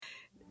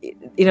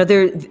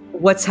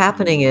what's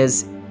happening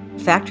is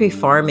factory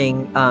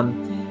farming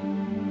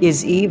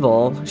is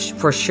evil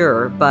for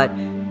sure, but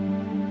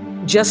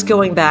just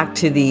going back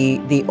to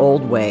the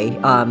old way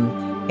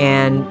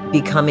and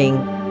becoming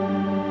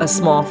a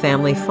small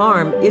family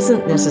farm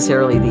isn't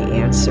necessarily the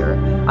answer.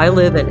 I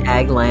live in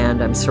ag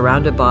land. I'm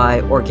surrounded by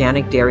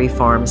organic dairy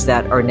farms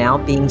that are now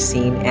being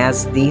seen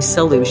as the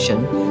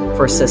solution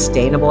for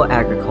sustainable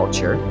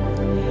agriculture.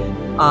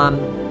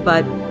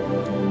 But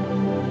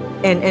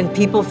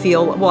people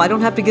feel, well, I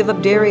don't have to give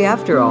up dairy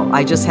after all.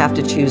 I just have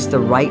to choose the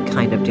right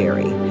kind of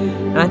dairy.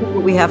 And I think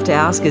what we have to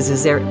ask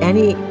is there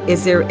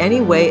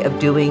any way of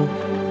doing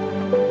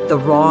the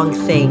wrong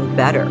thing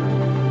better?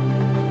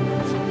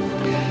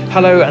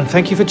 Hello, and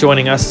thank you for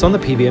joining us on the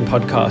PBN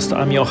podcast.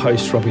 I'm your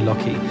host, Robbie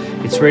Lockie.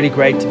 It's really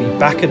great to be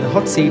back in the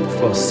hot seat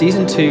for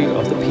season 2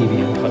 of the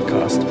PBN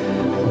podcast.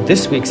 On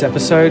this week's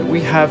episode, we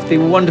have the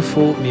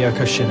wonderful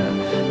Miyoko Schinner.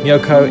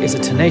 Miyoko is a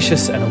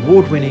tenacious and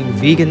award-winning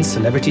vegan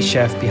celebrity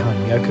chef behind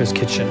Miyoko's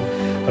Kitchen.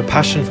 Her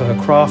passion for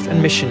her craft and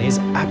mission is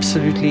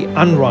absolutely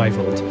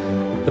unrivaled.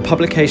 The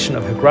publication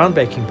of her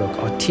groundbreaking book,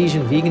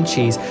 Artesian Vegan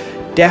Cheese,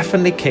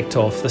 definitely kicked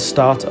off the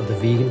start of the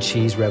vegan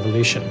cheese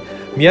revolution.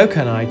 Miyoko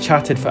and I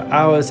chatted for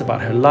hours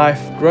about her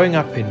life, growing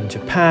up in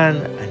Japan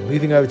and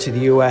moving over to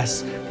the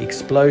US, the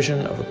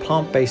explosion of the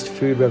plant-based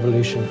food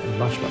revolution, and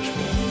much, much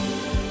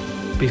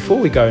more. Before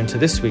we go into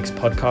this week's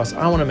podcast,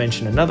 I want to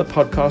mention another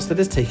podcast that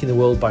is taking the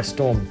world by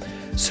storm,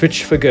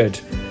 Switch for Good.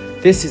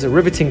 This is a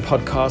riveting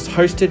podcast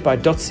hosted by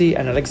Dotsie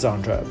and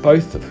Alexandra,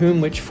 both of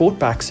whom fought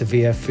back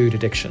severe food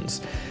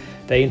addictions.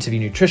 They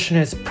interview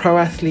nutritionists, pro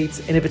athletes,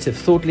 innovative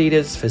thought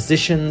leaders,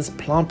 physicians,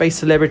 plant-based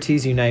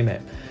celebrities, you name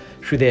it.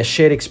 Through their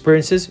shared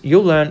experiences,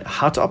 you'll learn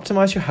how to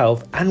optimize your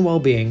health and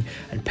well-being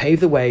and pave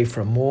the way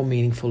for a more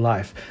meaningful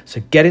life.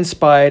 So get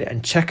inspired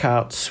and check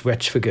out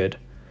Switch for Good.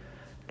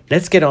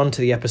 Let's get on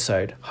to the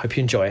episode. Hope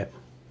you enjoy it.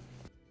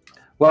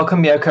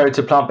 Welcome, Miyoko,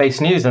 to Plant-Based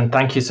News, and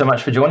thank you so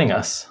much for joining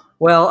us.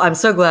 Well, I'm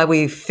so glad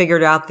we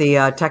figured out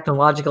the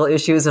technological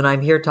issues, and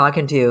I'm here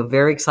talking to you.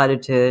 Very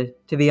excited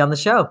to be on the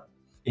show.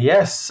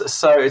 Yes,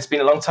 so it's been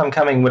a long time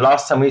coming. The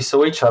last time we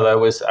saw each other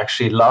was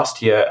actually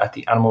last year at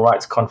the Animal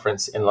Rights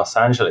Conference in Los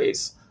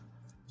Angeles.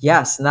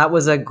 Yes, and that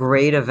was a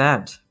great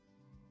event.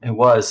 It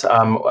was.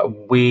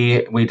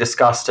 We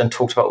discussed and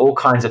talked about all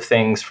kinds of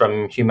things,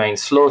 from humane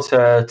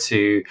slaughter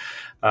to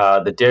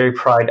the Dairy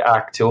Pride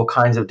Act, to all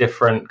kinds of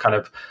different kind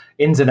of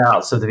ins and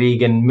outs of the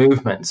vegan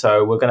movement.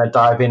 So we're going to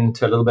dive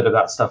into a little bit of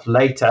that stuff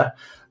later.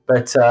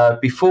 But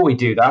before we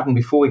do that, and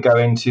before we go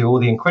into all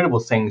the incredible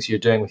things you're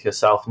doing with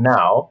yourself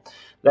now,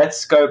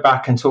 let's go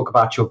back and talk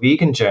about your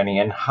vegan journey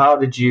and how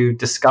did you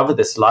discover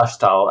this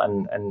lifestyle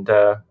and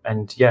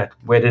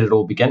where did it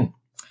all begin?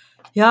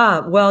 Yeah,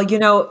 well,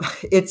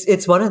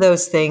 it's one of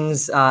those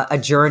things, a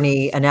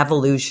journey, an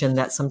evolution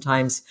that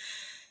sometimes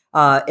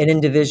an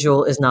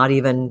individual is not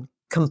even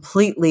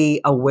completely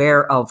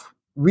aware of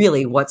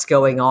really what's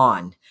going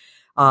on.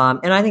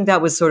 And I think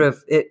that was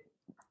it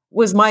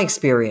was my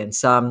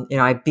experience.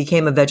 I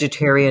became a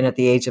vegetarian at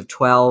the age of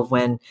 12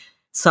 when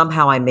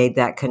somehow I made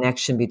that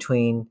connection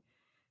between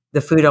the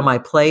food on my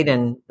plate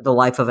and the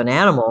life of an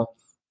animal.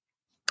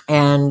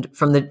 And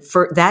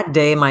for that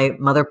day, my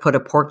mother put a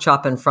pork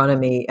chop in front of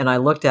me and I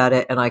looked at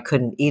it and I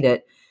couldn't eat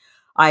it.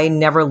 I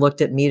never looked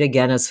at meat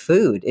again as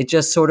food. It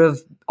just sort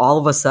of all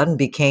of a sudden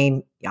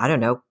became, I don't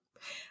know,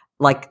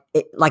 like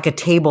a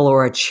table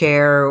or a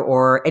chair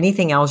or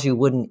anything else you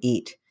wouldn't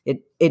eat.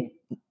 It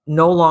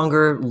no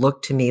longer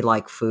looked to me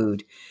like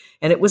food.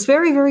 And it was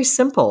very, very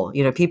simple.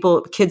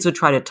 Kids would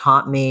try to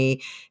taunt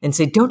me and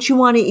say, don't you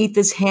want to eat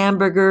this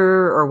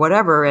hamburger or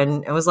whatever?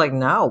 And I was like,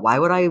 no, why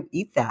would I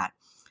eat that?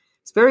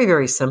 It's very,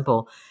 very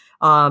simple.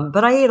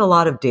 But I ate a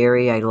lot of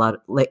dairy. I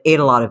ate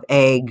a lot of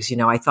eggs.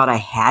 I thought I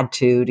had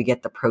to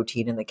get the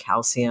protein and the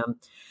calcium.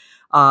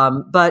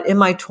 But in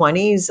my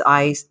 20s,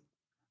 I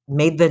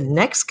made the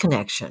next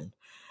connection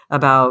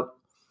about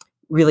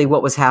really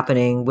what was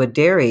happening with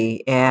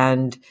dairy,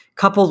 and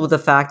coupled with the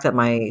fact that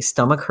my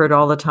stomach hurt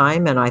all the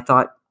time. And I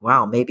thought,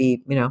 wow,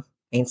 maybe,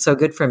 ain't so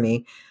good for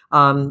me.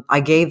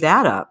 I gave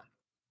that up,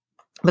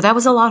 but that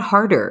was a lot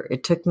harder.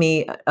 It took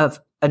me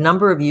a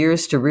number of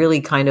years to really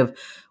kind of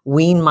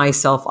wean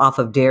myself off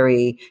of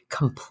dairy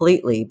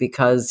completely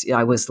because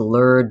I was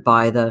lured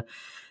by the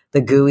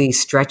gooey,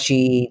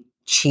 stretchy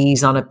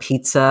cheese on a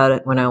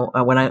pizza when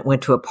I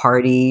went to a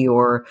party,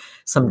 or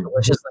some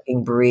delicious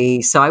looking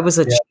brie. So I was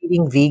a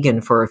cheating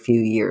vegan for a few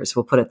years.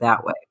 We'll put it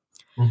that way.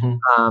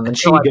 Mm-hmm.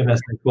 Cheating, as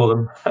they call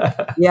them.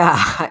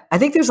 Yeah, I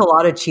think there's a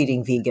lot of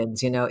cheating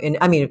vegans. And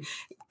I mean,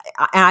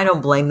 I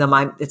don't blame them.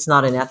 It's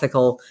not an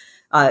ethical.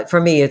 For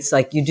me, it's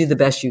like you do the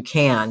best you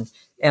can,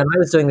 and I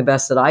was doing the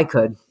best that I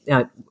could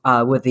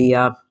with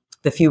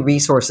the few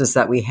resources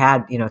that we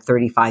had,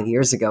 35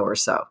 years ago or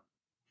so.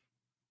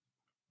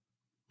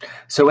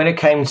 So when it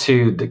came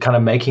to the kind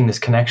of making this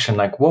connection,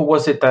 like what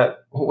was it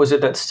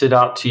that stood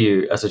out to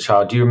you as a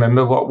child? Do you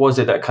remember what was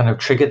it that kind of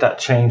triggered that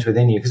change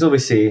within you? Because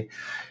obviously,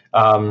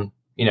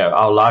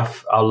 our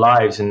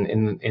lives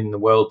in the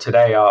world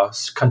today are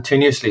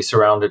continuously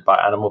surrounded by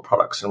animal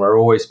products, and we're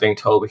always being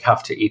told we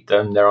have to eat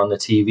them. They're on the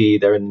TV,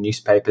 they're in the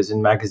newspapers,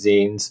 in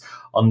magazines,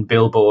 on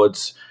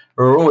billboards.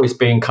 We're always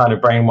being kind of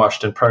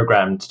brainwashed and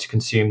programmed to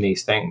consume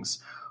these things.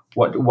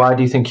 Why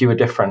do you think you were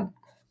different?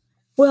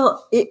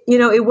 Well,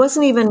 it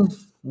wasn't even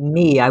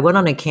me. I went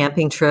on a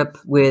camping trip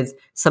with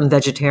some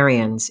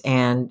vegetarians,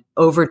 and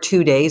over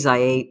 2 days, I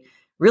ate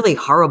really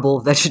horrible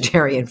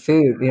vegetarian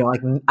food.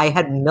 Like I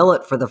had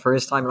millet for the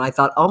first time, and I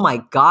thought, "Oh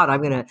my God,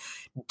 I'm going to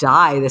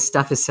die. This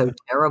stuff is so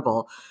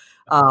terrible."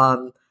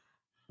 Um,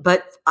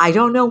 but I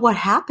don't know what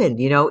happened.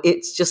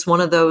 It's just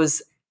one of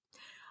those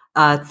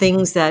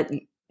things that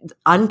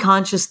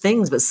unconscious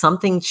things, but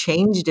something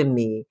changed in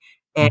me.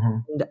 And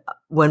Mm-hmm.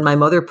 when my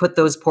mother put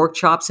those pork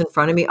chops in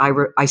front of me,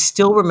 I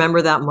still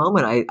remember that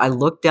moment. I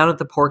looked down at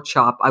the pork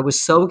chop. I was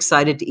so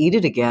excited to eat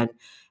it again.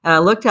 And I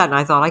looked at it and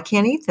I thought, I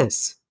can't eat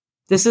this.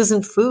 This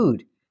isn't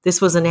food.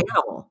 This was an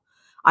animal.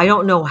 I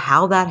don't know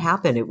how that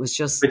happened. It was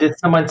just, But did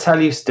someone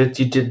tell you?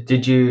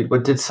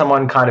 Did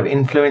someone kind of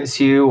influence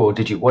you, or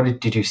did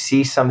you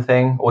see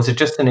something, or was it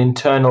just an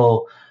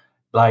internal,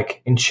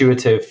 like,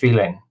 intuitive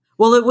feeling?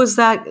 well, it was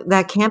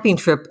that camping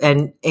trip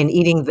and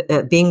eating,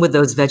 being with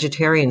those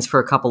vegetarians for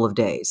a couple of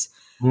days.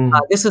 Mm.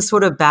 This is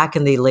sort of back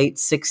in the late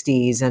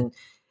 '60s, and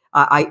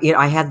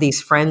I had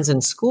these friends in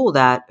school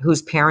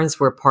whose parents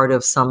were part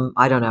of some,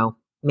 I don't know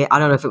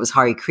if it was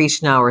Hare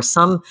Krishna or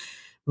some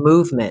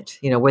movement,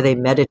 where they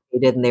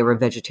meditated and they were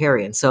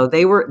vegetarians. So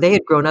they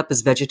had grown up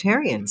as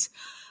vegetarians,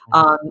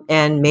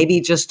 and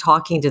maybe just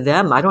talking to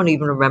them, I don't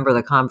even remember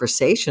the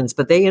conversations,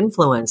 but they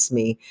influenced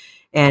me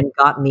and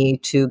got me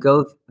to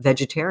go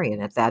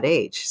vegetarian at that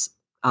age.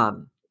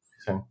 Um,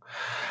 So-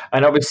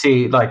 And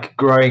obviously, like,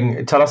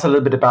 tell us a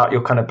little bit about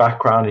your kind of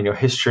background and your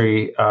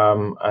history,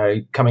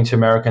 coming to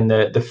America, and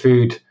the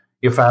food,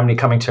 your family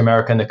coming to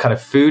America, and the kind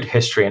of food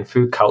history and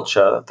food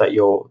culture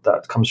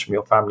that comes from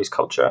your family's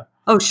culture.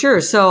 oh,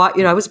 sure. So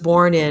I was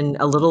born in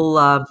a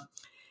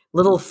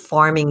little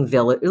farming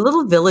village, a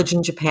little village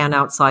in Japan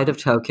outside of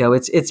Tokyo.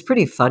 It's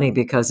pretty funny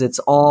because it's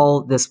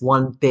all this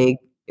one big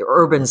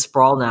urban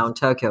sprawl now in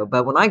Tokyo.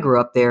 But when I grew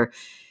up there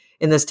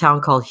in this town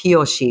called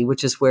Hiyoshi,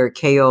 which is where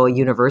Keio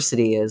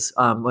University is,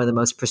 one of the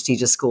most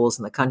prestigious schools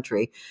in the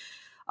country,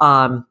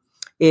 um,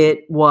 it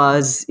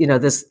was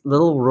this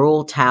little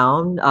rural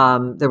town.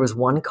 There was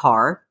one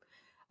car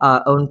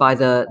owned by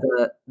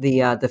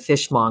the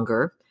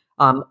fishmonger.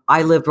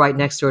 I lived right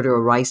next door to a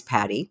rice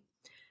paddy.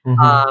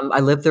 Mm-hmm.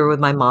 I lived there with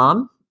my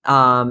mom,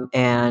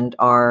 and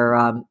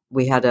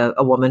we had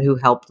a woman who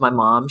helped my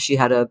mom. She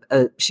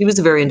was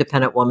a very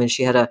independent woman.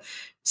 She had a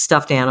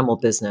stuffed animal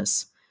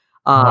business,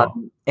 Wow.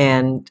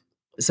 and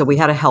so we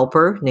had a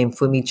helper named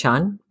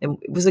Fumi-chan, and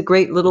it was a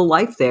great little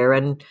life there.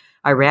 And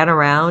I ran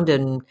around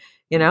and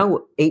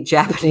ate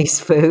Japanese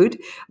food.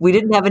 We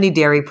didn't have any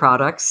dairy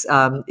products.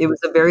 It was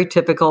a very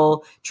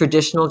typical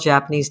traditional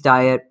Japanese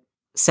diet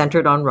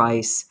centered on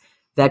rice,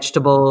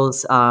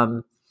 vegetables.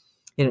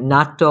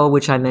 Natto,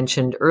 which I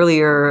mentioned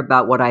earlier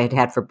about what I had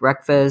had for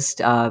breakfast.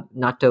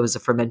 Natto is a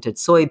fermented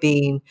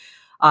soybean.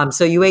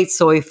 So you ate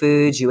soy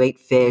foods, you ate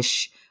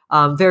fish,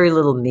 very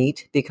little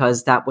meat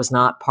because that was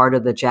not part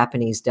of the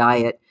Japanese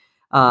diet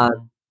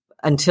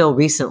until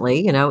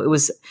recently. It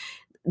was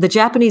the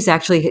Japanese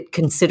actually had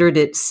considered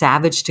it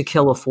savage to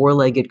kill a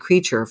four-legged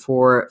creature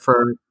for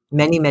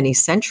many, many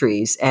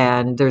centuries.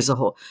 And there's a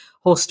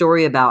whole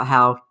story about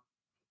how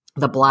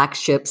the black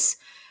ships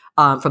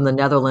from the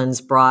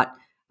Netherlands brought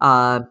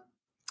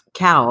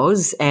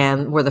cows,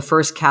 and where the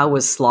first cow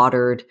was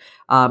slaughtered,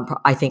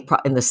 I think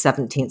in the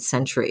 17th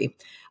century in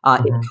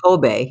Mm-hmm.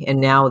 Kobe, and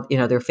now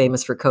they're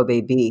famous for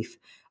Kobe beef.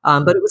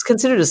 But it was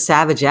considered a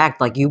savage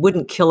act. Like you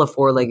wouldn't kill a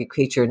four-legged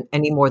creature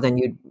any more than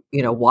you'd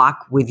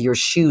walk with your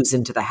shoes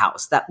into the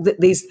house. It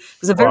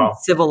was a very Wow.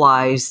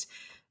 civilized,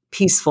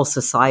 peaceful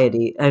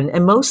society,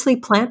 and mostly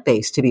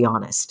plant-based, to be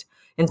honest.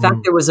 In fact,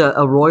 Mm. there was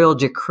a royal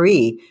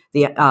decree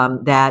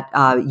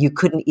that you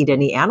couldn't eat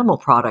any animal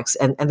products.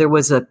 And there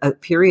was a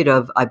period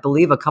of, I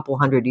believe, a couple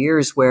hundred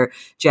years where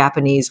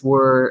Japanese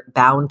were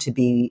bound to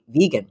be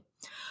vegan.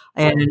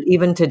 And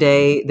even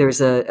today,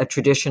 there's a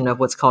tradition of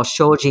what's called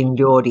shojin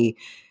ryori,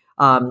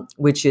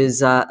 which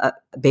is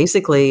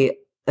basically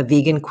a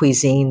vegan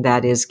cuisine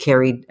that is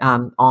carried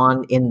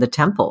on in the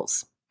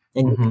temples.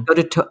 And you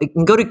Mm-hmm. you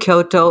can go to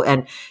Kyoto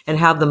and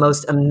have the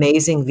most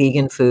amazing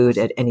vegan food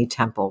at any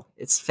temple.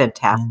 It's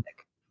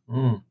fantastic.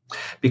 Mm.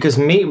 Because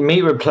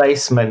meat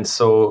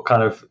replacements, or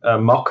kind of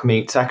mock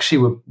meats, actually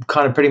were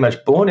kind of pretty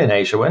much born in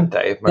Asia, weren't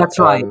they? That's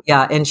right.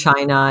 Yeah, in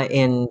China,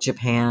 in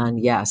Japan,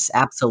 yes,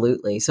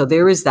 absolutely. So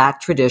there is that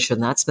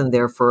tradition that's been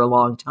there for a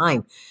long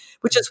time,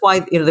 which is why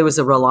there was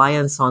a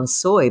reliance on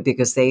soy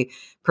because they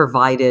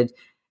provided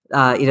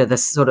the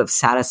sort of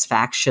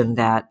satisfaction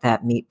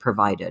that meat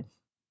provided.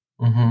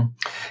 Mm-hmm.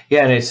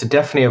 Yeah, and it's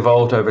definitely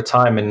evolved over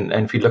time. And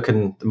if you look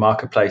in the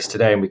marketplace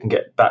today, and we can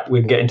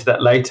get into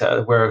that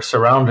later, we're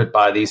surrounded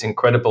by these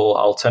incredible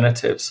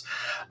alternatives.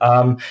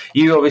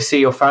 You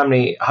obviously, your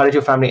family, how did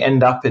your family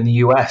end up in the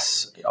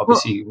US? Well,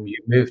 Obviously, you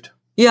moved.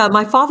 Yeah,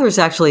 my father's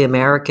actually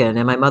American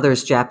and my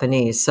mother's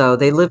Japanese, so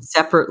they lived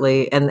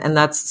separately, and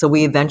that's so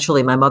we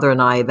eventually, my mother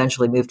and I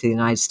eventually moved to the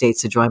United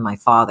States to join my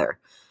father.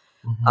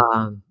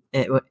 Mhm.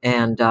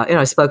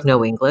 I spoke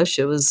no English.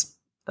 It was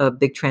a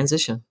big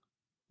transition.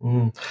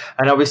 Mm.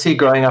 And obviously,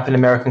 growing up in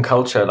American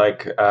culture,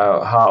 like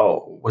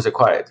how was it?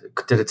 Quite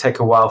did it take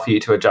a while for you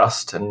to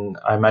adjust? And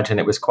I imagine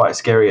it was quite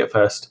scary at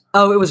first.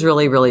 Oh, it was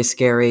really, really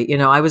scary.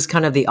 I was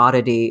kind of the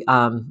oddity.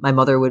 My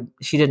mother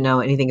she didn't know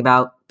anything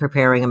about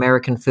preparing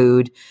American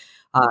food.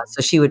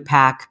 So she would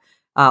pack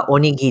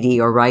onigiri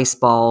or rice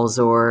balls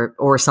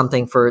or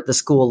something for the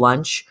school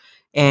lunch.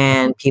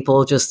 And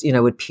people just,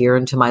 would peer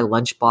into my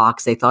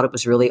lunchbox. They thought it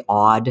was really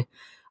odd.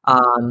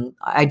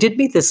 I did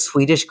meet this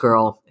Swedish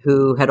girl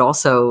who had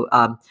also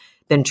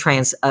been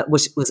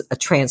was a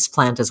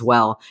transplant as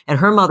well. And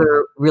her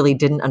mother really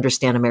didn't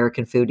understand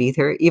American food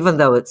either, even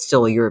though it's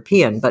still a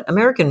European. But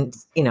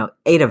Americans,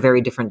 ate a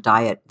very different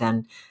diet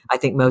than I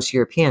think most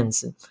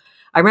Europeans.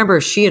 I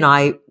remember she and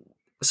I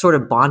sort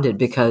of bonded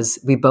because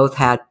we both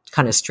had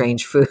kind of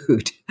strange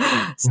food.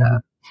 So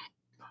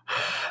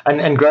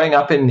Mhm. And growing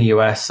up in the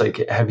US, like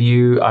have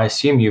you? I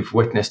assume you've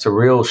witnessed a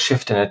real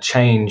shift and a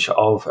change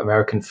of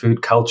American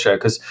food culture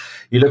because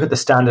you look at the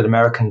standard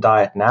American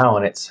diet now,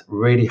 and it's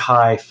really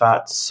high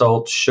fat,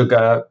 salt,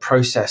 sugar,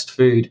 processed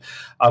food.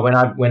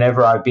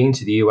 Whenever I've been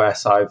to the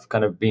US, I've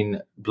kind of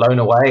been blown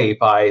away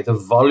by the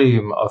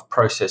volume of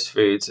processed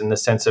foods. In the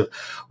sense of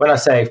when I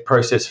say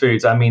processed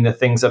foods, I mean the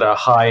things that are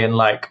high in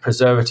like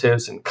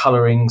preservatives and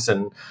colorings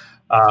and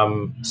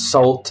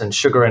salt and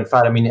sugar and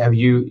fat. I mean, have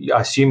you? I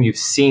assume you've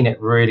seen it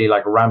really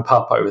like ramp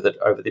up over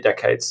the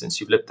decades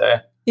since you've lived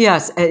there.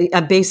 yes,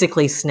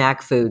 basically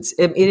snack foods.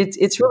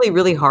 It's really,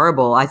 really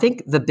horrible. I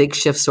think the big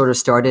shift sort of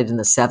started in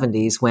the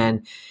 70s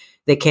when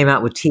they came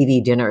out with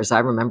TV dinners. I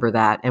remember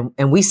that.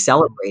 And we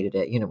celebrated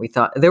it. We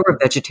thought there were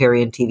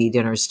vegetarian TV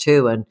dinners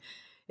too. And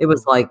it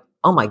was like,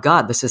 oh my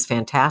God, this is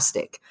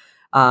fantastic.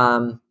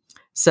 Um,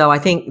 so I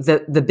think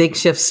the big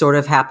shift sort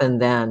of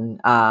happened then.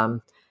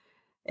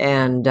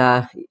 And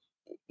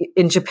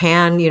in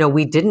Japan,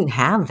 we didn't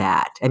have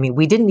that. I mean,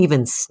 we didn't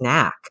even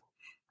snack.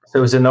 So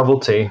it was a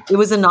novelty. It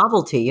was a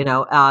novelty.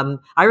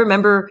 I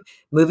remember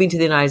moving to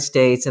the United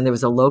States, and there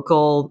was a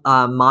local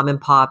mom and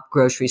pop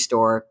grocery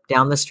store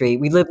down the street.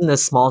 We lived in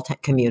this small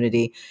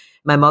community.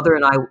 My mother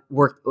and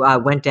I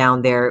went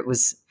down there. It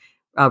was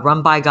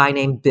run by a guy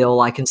named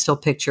Bill. I can still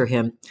picture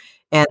him.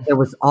 And there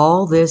was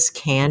all this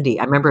candy.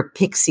 I remember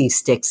pixie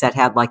sticks that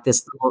had like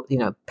this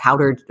little,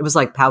 powdered. It was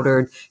like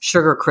powdered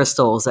sugar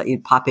crystals that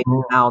you'd pop in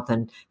your mouth,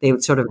 and they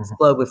would sort of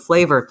explode with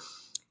flavor.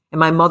 And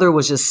my mother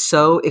was just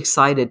so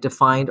excited to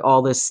find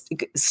all this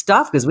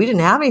stuff because we didn't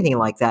have anything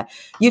like that.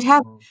 You'd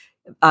have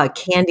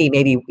candy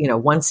maybe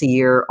once a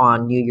year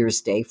on New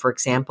Year's Day, for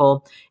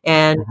example,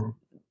 and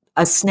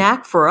a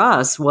snack for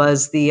us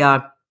was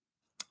the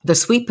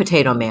sweet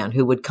potato man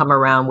who would come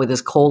around with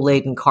his coal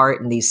laden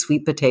cart and these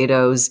sweet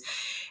potatoes.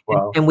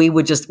 Wow. And we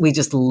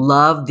just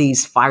loved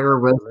these fire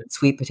roasted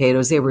sweet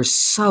potatoes. They were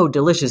so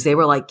delicious. They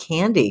were like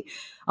candy.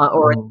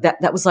 Or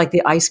that was like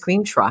the ice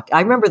cream truck.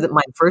 I remember that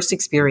my first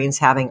experience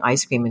having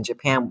ice cream in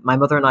Japan, my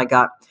mother and I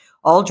got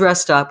all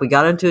dressed up. We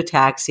got into a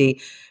taxi.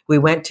 We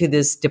went to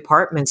this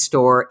department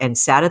store and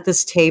sat at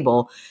this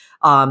table.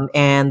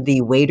 And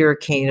the waiter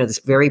came, this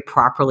very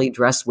properly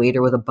dressed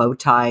waiter with a bow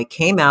tie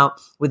came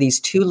out with these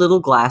two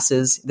little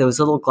glasses, those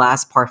little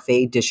glass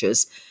parfait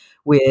dishes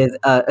with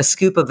a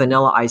scoop of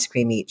vanilla ice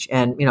cream each.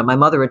 And, my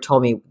mother had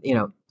told me,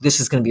 this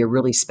is going to be a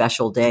really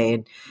special day.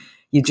 And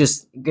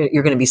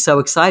you're going to be so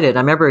excited.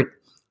 I remember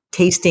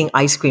tasting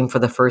ice cream for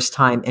the first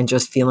time and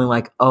just feeling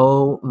like,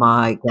 oh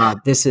my God,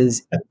 this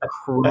is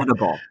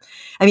incredible.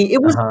 I mean,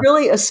 it was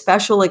really a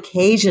special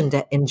occasion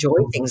to enjoy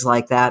things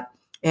like that.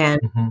 And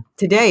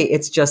today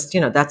it's just,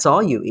 that's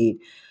all you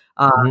eat.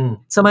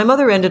 So my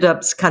mother ended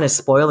up kind of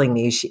spoiling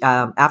me.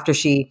 After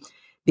she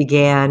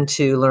began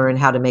to learn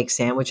how to make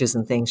sandwiches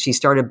and things, she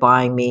started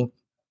buying me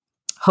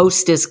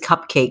Hostess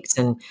cupcakes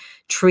and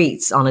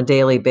treats on a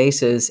daily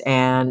basis.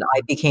 And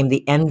I became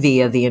the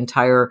envy of the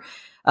entire,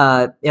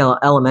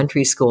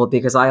 elementary school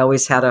because I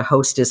always had a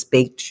Hostess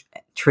baked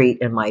treat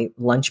in my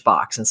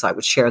lunchbox. And so I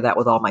would share that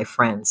with all my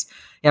friends.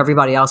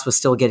 Everybody else was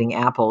still getting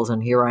apples.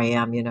 And here I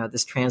am,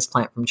 this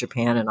transplant from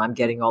Japan, and I'm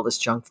getting all this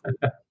junk food.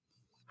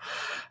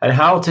 And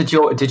how did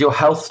your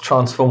health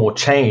transform or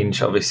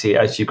change? Obviously,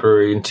 as you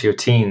grew into your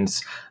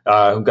teens,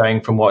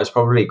 going from what is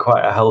probably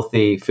quite a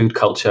healthy food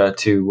culture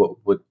to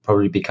what would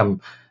probably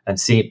become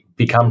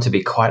to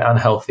be quite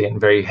unhealthy and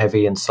very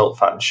heavy in salt,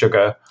 fat, and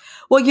sugar.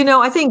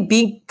 Well, I think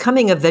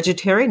becoming a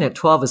vegetarian at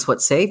 12 is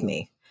what saved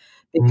me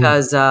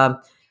because,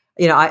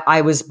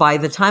 I was, by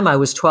the time I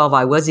was 12,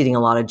 I was eating a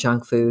lot of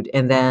junk food.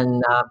 And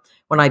then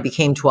when I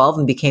became 12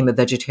 and became a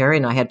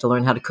vegetarian, I had to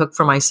learn how to cook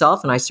for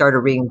myself. And I started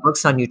reading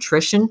books on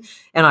nutrition,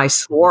 and I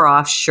swore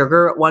off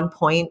sugar at one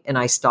point, and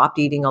I stopped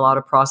eating a lot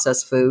of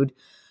processed food.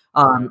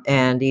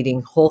 And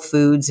eating whole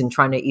foods and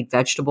trying to eat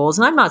vegetables.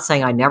 And I'm not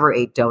saying I never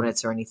ate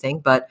donuts or anything,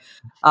 but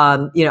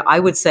I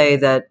would say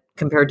that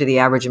compared to the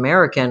average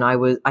American, I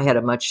had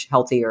a much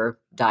healthier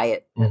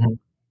diet.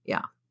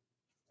 Yeah.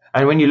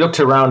 And when you looked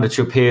around at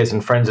your peers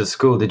and friends at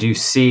school, did you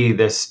see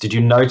this? Did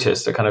you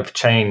notice the kind of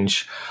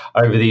change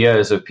over the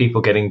years of people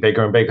getting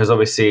bigger and bigger? Because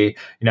obviously,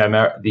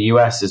 the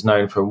US is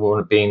known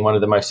for being one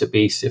of the most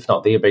obese, if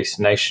not the obese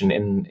nation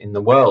in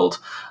the world,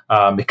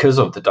 because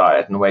of the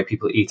diet and the way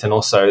people eat, and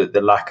also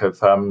the lack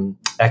of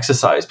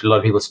exercise. A lot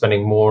of people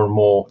spending more and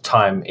more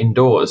time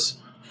indoors.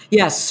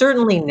 Yes,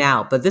 certainly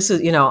now, but this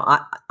is,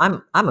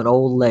 I'm an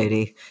old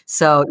lady.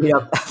 So,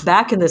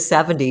 back in the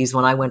 70s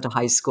when I went to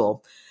high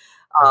school,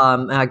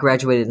 and I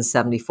graduated in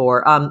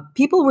 74,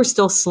 people were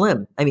still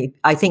slim. I mean,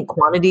 I think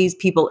quantities,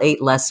 people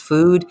ate less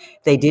food.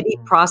 They did eat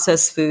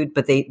processed food,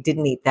 but they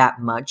didn't eat that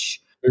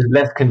much. There's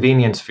less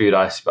convenience food,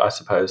 I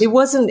suppose. It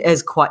wasn't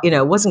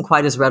it wasn't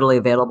quite as readily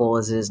available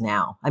as it is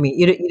now. I mean,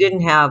 you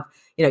didn't have,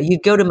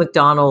 you'd go to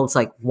McDonald's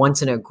like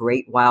once in a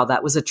great while.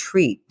 That was a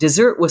treat.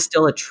 Dessert was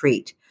still a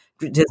treat.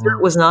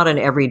 Dessert was not an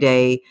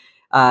everyday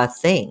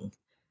thing.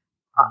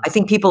 I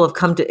think people have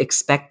come to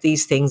expect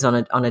these things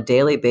on a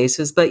daily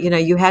basis, but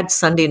you had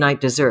Sunday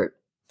night dessert.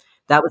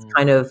 That was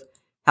kind of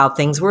how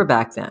things were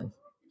back then.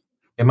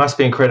 It must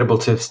be incredible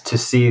to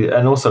see,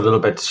 and also a little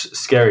bit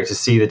scary to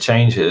see the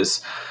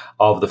changes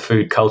of the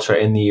food culture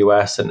in the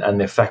US and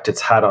the effect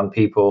it's had on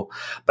people.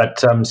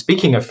 But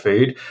speaking of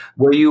food,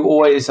 were you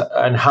always,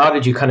 and how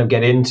did you kind of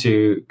get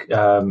into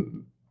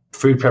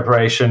food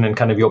preparation and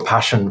kind of your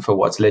passion for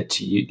what's led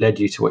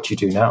you to what you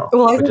do now?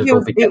 Well, I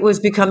think it was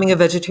becoming a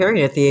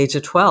vegetarian at the age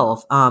of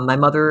 12. My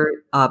mother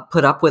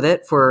put up with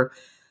it for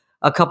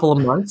a couple of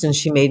months, and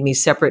she made me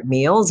separate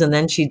meals. And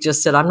then she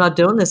just said, I'm not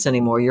doing this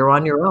anymore. You're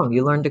on your own.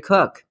 You learn to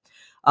cook.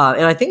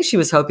 And I think she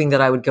was hoping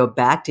that I would go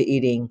back to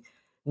eating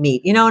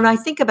meat. And I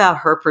think about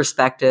her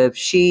perspective.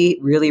 She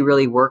really,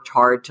 really worked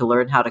hard to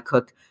learn how to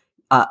cook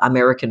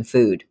American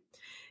food.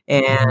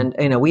 And,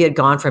 we had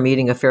gone from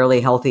eating a fairly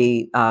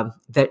healthy,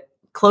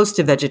 close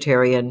to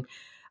vegetarian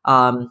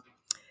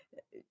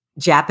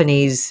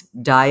Japanese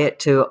diet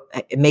to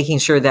making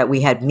sure that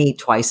we had meat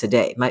twice a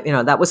day.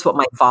 That was what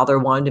my father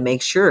wanted to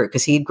make sure,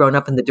 because he'd grown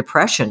up in the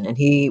Depression and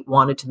he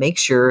wanted to make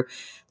sure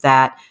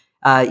that,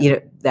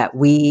 that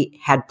we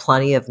had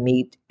plenty of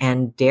meat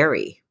and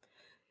dairy.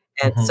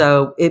 And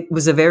so it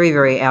was a very,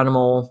 very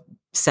animal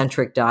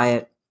centric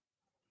diet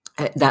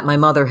that my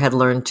mother had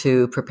learned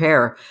to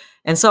prepare.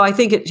 And so I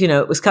think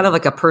it was kind of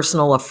like a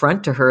personal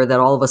affront to her that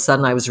all of a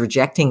sudden I was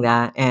rejecting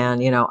that.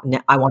 And,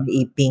 I want to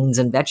eat beans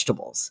and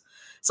vegetables.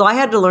 So I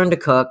had to learn to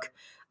cook.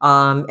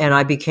 And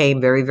I became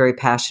very, very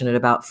passionate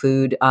about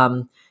food.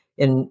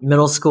 In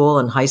middle school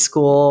and high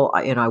school,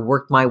 I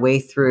worked my way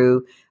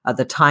through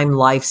the Time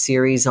Life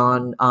series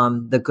on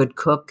The Good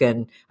Cook.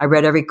 And I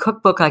read every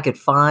cookbook I could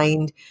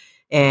find.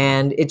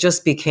 And it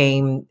just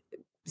became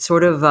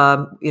sort of,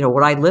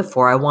 what I lived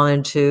for. I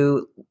wanted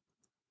to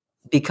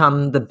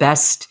become the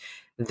best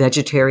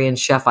vegetarian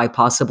chef I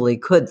possibly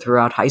could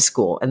throughout high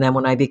school. And then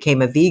when I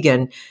became a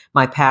vegan,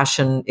 my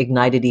passion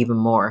ignited even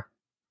more.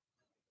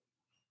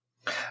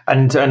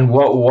 And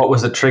what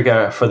was the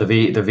trigger for the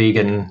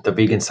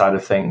vegan side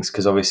of things?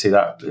 Because obviously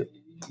that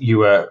you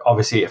were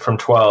obviously from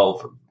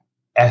 12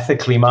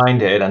 ethically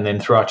minded, and then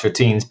throughout your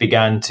teens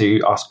began to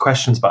ask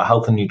questions about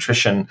health and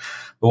nutrition.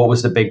 But what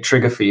was the big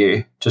trigger for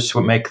you just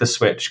to make the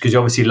switch? Because you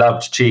obviously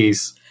loved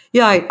cheese.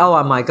 Yeah.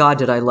 Oh my God,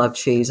 did I love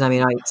cheese? I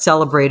mean, I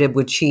celebrated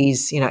with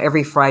cheese,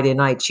 every Friday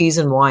night. Cheese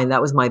and wine,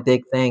 that was my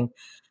big thing.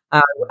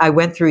 I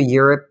went through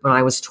Europe when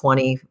I was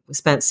 20.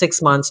 Spent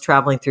 6 months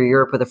traveling through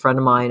Europe with a friend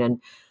of mine,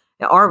 and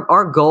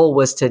our goal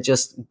was to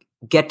just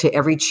get to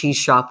every cheese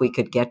shop we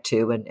could get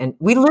to. And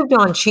we lived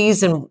on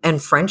cheese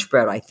and French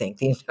bread, I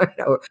think,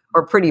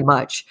 or pretty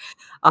much.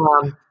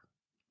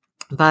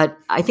 But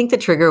I think the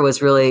trigger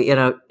was really,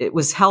 it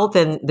was health.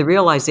 And the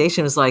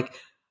realization was like,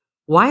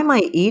 why am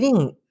I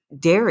eating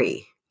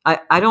dairy?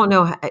 I don't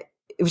know.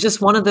 It was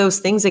just one of those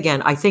things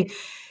again. I think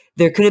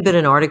there could have been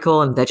an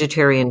article in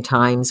Vegetarian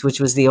Times, which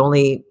was the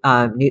only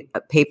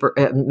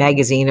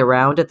magazine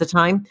around at the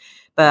time.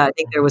 But I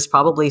think there was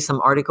probably some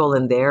article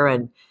in there,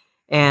 and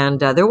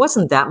there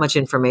wasn't that much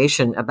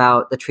information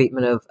about the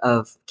treatment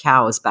of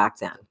cows back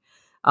then.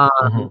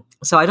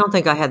 So I don't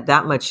think I had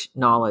that much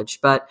knowledge.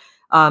 But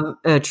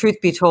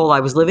truth be told, I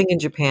was living in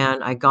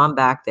Japan. I'd gone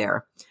back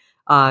there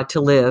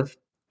to live,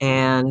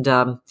 and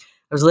I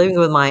was living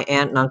with my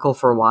aunt and uncle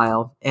for a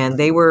while, and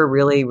they were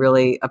really,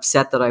 really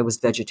upset that I was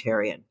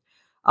vegetarian.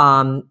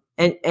 And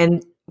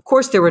of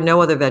course, there were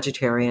no other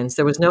vegetarians.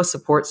 There was no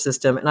support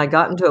system, and I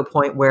got into a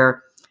point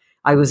where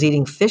I was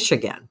eating fish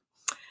again.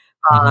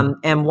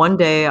 And one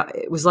day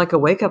it was like a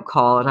wake up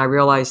call, and I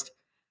realized,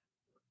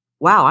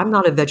 wow, I'm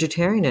not a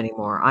vegetarian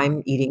anymore.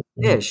 I'm eating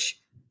fish.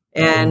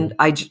 And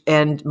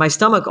and my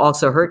stomach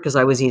also hurt because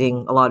I was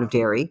eating a lot of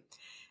dairy.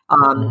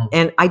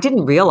 And I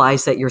didn't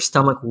realize that your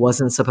stomach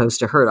wasn't supposed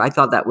to hurt. I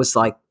thought that was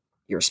like,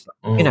 it's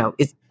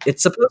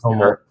supposed to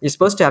hurt. You're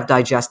supposed to have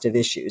digestive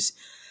issues.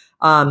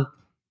 And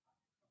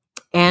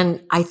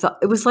I thought,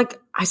 it was like,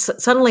 I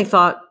suddenly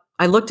thought,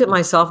 I looked at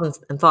myself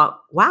and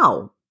thought,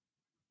 wow,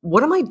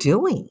 what am I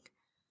doing?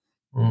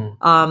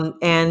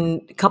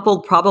 And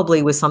coupled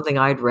probably with something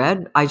I'd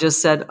read, I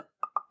just said,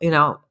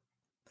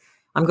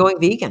 I'm going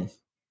vegan.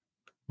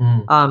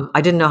 Mm.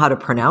 I didn't know how to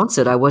pronounce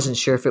it. I wasn't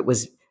sure if it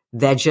was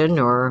vegan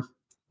or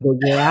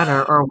vegan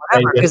or whatever.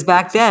 Vegan. Because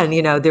back then,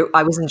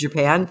 I was in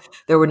Japan.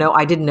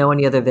 I didn't know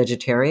any other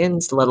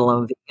vegetarians, let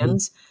alone Mm,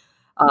 vegans.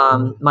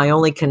 mm. My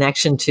only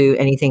connection to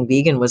anything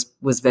vegan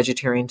was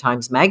Vegetarian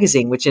Times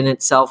magazine, which in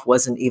itself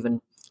wasn't even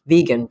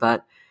vegan,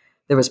 but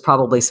there was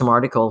probably some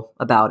article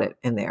about it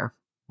in there.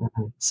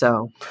 Mhm.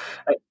 So,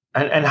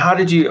 And how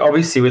did you,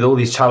 obviously, with all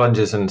these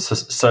challenges and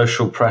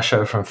social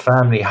pressure from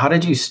family, how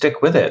did you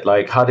stick with it?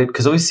 Like,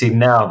 because obviously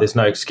now there's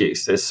no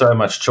excuse. There's so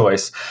much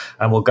choice.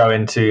 And we'll go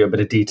into a bit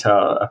of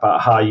detail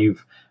about how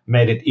you've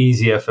made it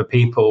easier for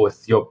people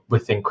with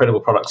the incredible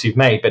products you've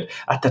made. But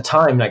at the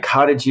time, like,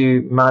 how did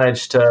you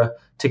manage to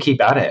keep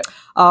at it?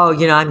 oh,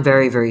 I'm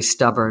very, very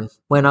stubborn.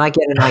 When I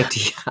get an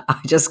idea, I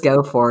just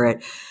go for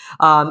it.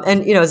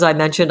 And as I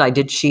mentioned, I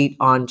did cheat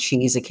on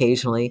cheese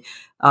occasionally.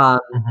 Um,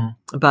 Hmm.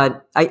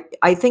 but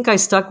I think I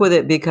stuck with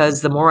it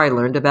because the more I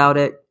learned about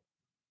it,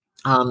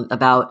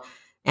 about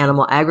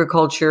animal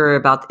agriculture,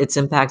 about its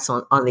impacts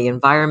on the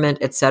environment,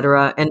 et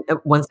cetera. And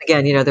once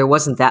again, there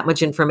wasn't that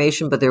much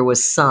information, but there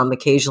was some.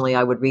 Occasionally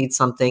I would read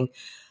something.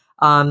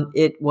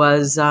 It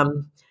was,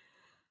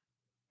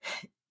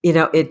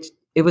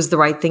 it was the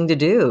right thing to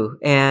do.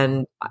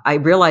 And I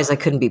realized I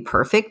couldn't be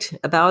perfect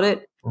about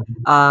it.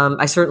 Hmm.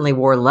 I certainly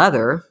wore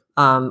leather.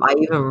 I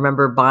even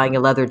remember buying a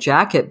leather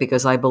jacket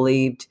because I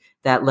believed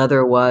that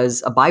leather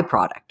was a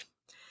byproduct.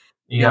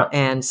 Yeah.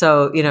 And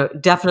so,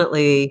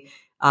 definitely,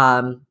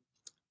 um,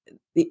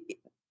 the-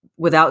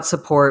 without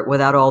support,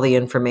 without all the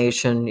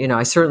information,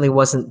 I certainly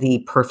wasn't the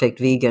perfect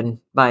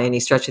vegan by any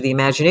stretch of the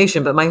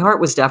imagination, but my heart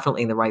was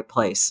definitely in the right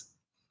place.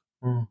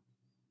 Mm.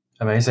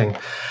 Amazing.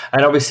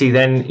 And obviously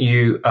then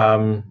your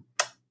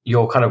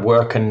kind of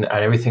work and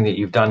everything that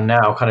you've done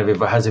now kind of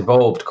has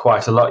evolved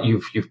quite a lot.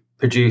 You've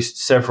produced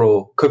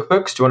several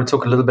cookbooks. Do you want to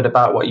talk a little bit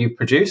about what you've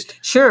produced?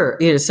 Sure.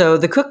 So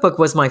the cookbook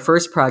was my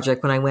first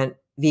project when I went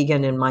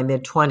vegan in my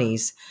mid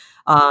 20s.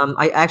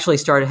 I actually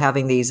started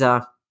having these,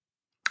 I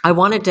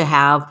wanted to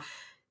have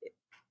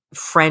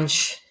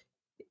French,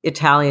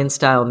 Italian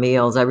style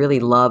meals. I really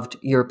loved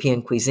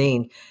European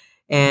cuisine.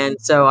 And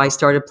so I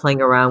started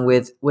playing around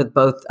with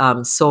both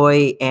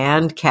soy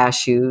and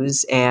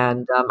cashews,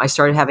 and I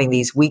started having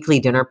these weekly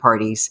dinner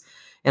parties.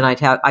 And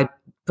I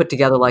put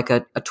together like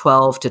a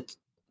 12 to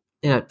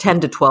 10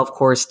 to 12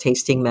 course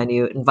tasting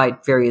menu,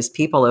 invite various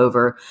people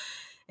over,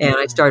 and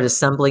I started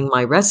assembling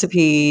my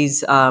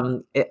recipes.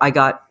 I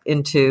got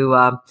into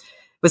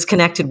was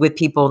connected with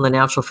people in the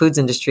natural foods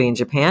industry in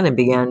Japan and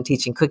began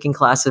teaching cooking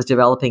classes,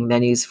 developing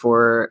menus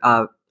for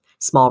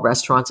small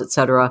restaurants,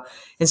 etc.,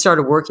 and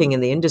started working in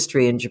the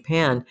industry in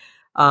Japan.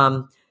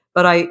 Um,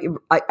 but I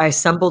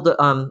assembled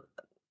a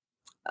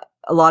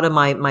lot of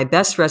my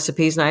best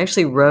recipes, and I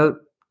actually wrote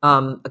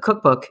a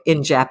cookbook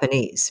in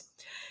Japanese.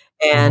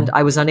 And Hmm.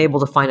 I was unable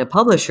to find a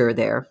publisher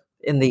there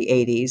in the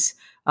 80s,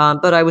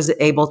 but I was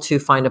able to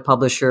find a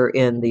publisher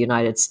in the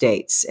United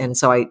States. And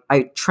so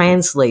I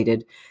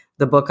translated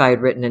the book I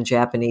had written in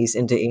Japanese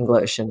into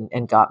English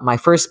and got my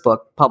first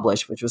book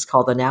published, which was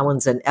called The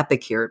Nowans and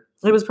Epicure.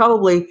 It was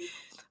probably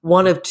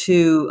one of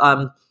two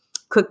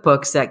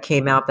cookbooks that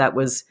came out that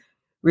was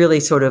really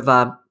sort of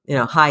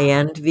high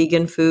end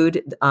vegan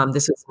food.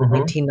 This was Hmm.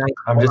 I'm just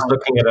 1991.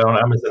 looking at it on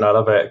Amazon. I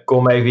love it.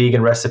 Gourmet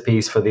vegan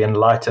recipes for the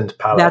enlightened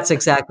palate. That's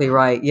exactly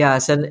right.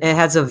 Yes, and it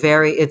has a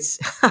very it's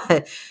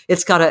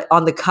it's got a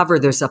on the cover.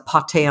 There's a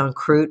pâté en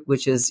croûte,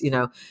 which is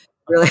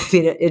really. I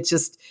mean,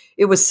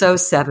 it was so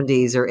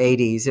 70s or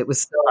 80s. It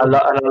was so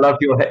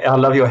I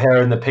love your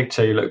hair in the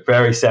picture. You look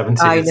very I know.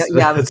 70s.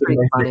 Yeah, it was It's pretty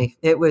amazing. funny.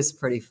 It was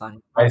pretty funny.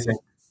 Amazing.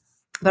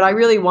 But I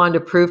really wanted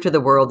to prove to the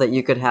world that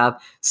you could have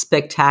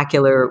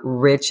spectacular,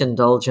 rich,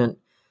 indulgent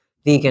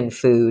vegan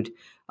food.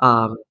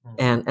 Um,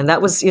 and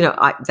that was,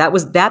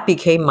 that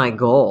became my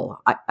goal.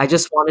 I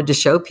just wanted to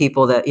show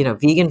people that,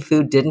 vegan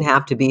food didn't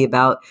have to be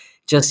about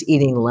just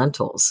eating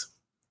lentils.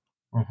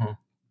 Hmm.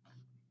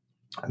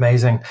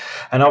 Amazing.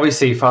 And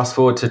obviously, fast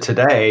forward to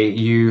today,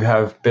 you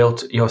have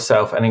built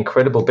yourself an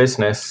incredible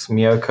business,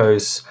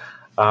 Miyoko's.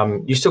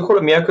 You still call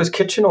it Miyoko's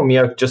Kitchen or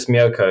just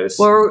Miyoko's?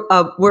 Well,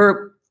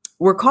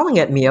 we're calling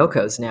it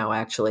Miyoko's now,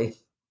 actually.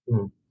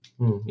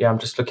 Mm, yeah, I'm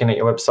just looking at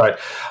your website.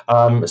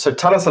 So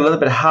tell us a little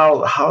bit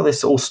how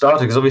this all started,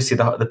 because obviously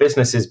the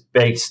business is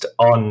based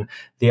on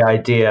the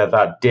idea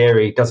that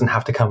dairy doesn't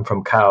have to come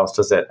from cows,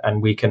 does it?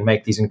 And we can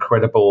make these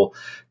incredible,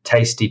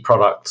 tasty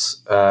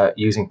products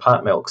using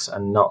plant milks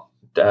and not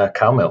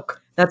cow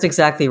milk. That's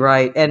exactly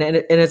right. And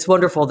it's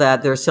wonderful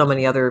that there's so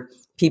many other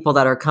people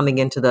that are coming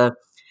into the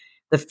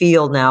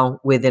field now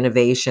with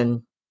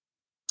innovation,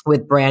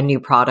 with brand new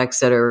products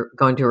that are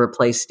going to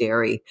replace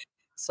dairy.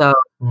 So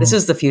this Mm.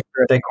 is the future.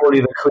 They call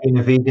you the queen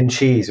of vegan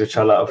cheese, which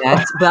I love.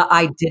 But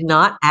I did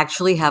not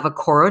actually have a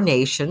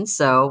coronation,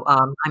 so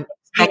I'm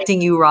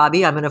expecting you,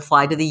 Robbie. I'm going to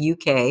fly to the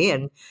UK,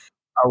 and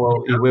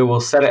We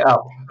will set it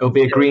up. It'll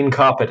be a green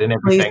carpet and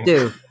please everything.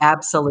 do,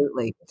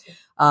 absolutely.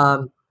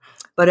 Um,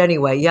 but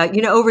anyway, yeah,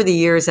 over the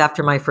years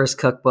after my first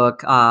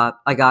cookbook, I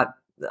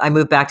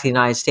moved back to the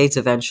United States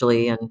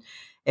eventually,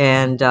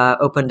 and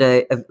opened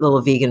a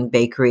little vegan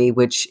bakery,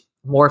 which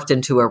morphed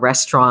into a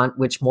restaurant,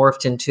 which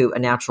morphed into a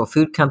natural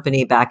food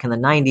company back in the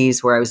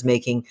 90s, where I was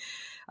making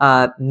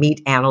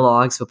meat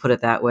analogs, we'll put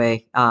it that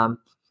way.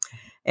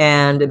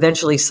 And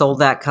eventually sold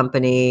that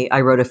company.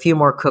 I wrote a few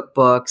more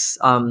cookbooks.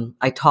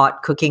 I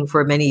taught cooking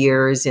for many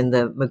years in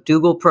the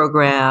McDougall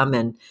program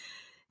and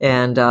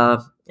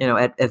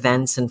at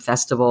events and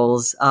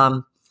festivals.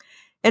 And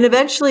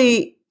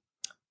eventually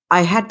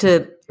I had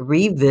to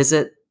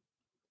revisit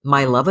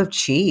my love of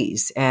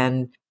cheese.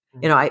 And,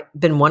 I've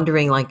been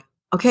wondering, like,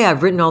 okay,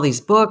 I've written all these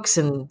books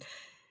and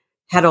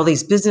had all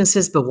these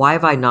businesses, but why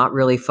have I not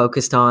really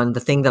focused on the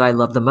thing that I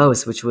love the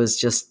most, which was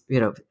just,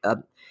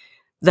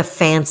 the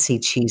fancy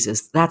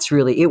cheeses. That's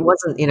really, it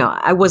wasn't,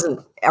 I wasn't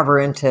ever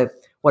into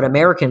what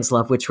Americans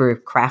love, which were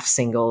Kraft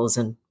singles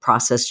and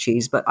processed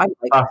cheese, but I like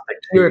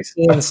Plastic cheese.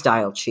 European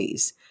style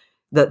cheese,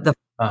 the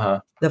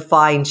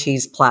fine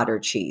cheese platter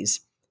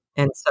cheese.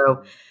 And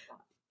so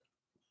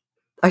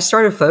I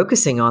started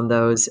focusing on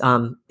those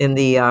in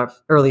the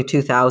early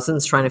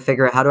 2000s, trying to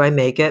figure out how do I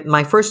make it.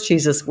 My first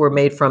cheeses were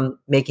made from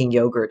making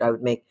yogurt. I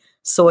would make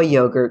soy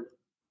yogurt,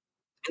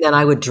 and then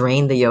I would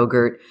drain the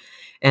yogurt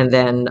and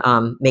then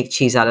make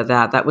cheese out of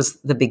that. That was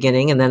the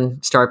beginning, and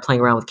then started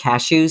playing around with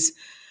cashews.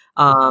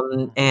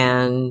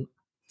 And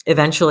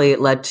eventually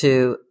it led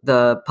to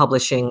the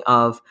publishing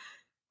of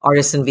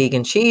Artisan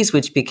Vegan Cheese,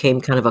 which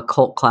became kind of a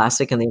cult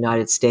classic in the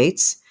United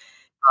States.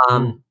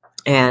 And,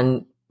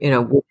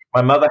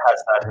 my mother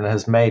has that and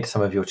has made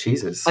some of your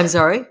cheeses. I'm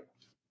sorry?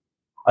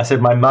 I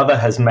said my mother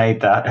has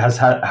made that,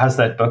 has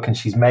that book, and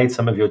she's made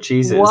some of your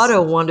cheeses. What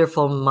a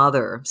wonderful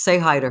mother. Say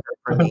hi to her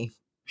for me.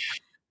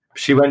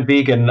 She went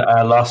vegan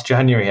last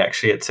January,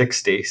 actually, at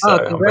 60.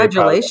 So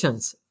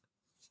congratulations.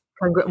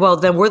 Well,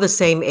 then we're the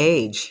same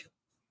age,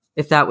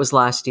 if that was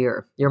last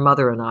year, your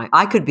mother and I.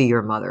 I could be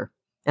your mother,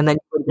 and then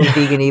you would have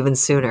been vegan even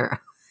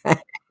sooner.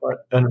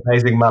 What an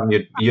amazing mum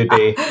you'd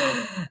be.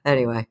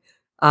 Anyway,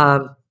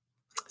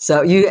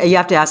 so you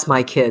have to ask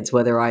my kids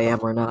whether I am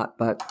or not,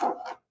 but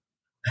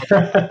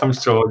I'm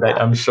sure they'd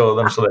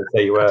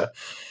say you were.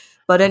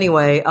 But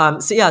anyway,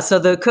 so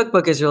the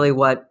cookbook is really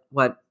what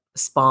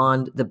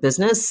spawned the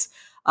business,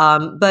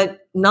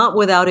 but not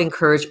without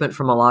encouragement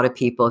from a lot of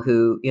people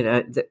who,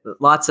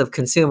 lots of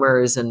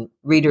consumers and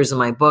readers of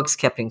my books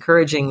kept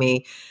encouraging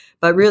me.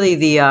 But really,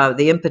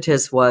 the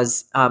impetus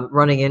was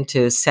running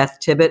into Seth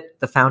Tibbett,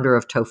 the founder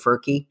of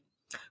Tofurky,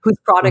 whose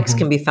products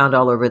can be found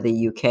all over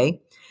the UK.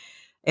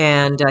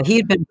 And he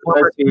had been. For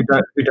those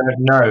who don't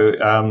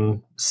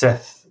know,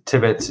 Seth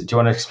Tibbett, do you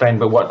want to explain?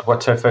 But what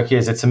Tofurky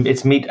is?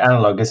 It's meat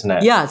analog, isn't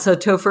it? Yeah. So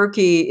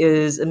Tofurky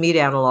is a meat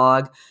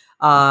analog.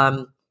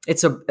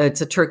 It's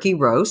a turkey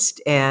roast,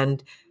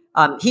 and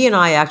he and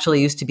I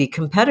actually used to be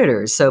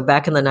competitors. So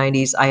back in the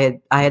 90s, I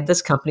had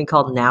this company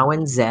called Now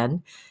and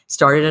Zen,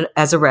 started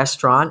as a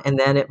restaurant, and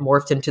then it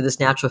morphed into this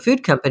natural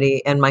food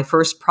company. And my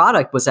first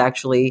product was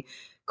actually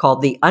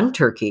called the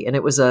Unturkey, and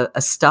it was a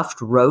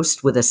stuffed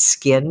roast with a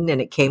skin, and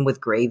it came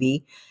with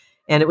gravy,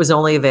 and it was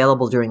only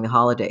available during the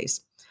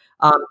holidays.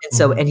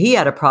 And he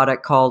had a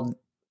product called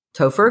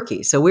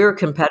Tofurky. So we were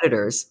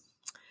competitors.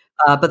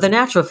 But the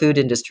natural food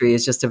industry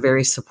is just a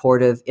very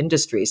supportive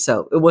industry.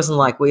 So it wasn't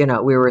like we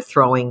were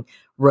throwing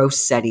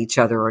roasts at each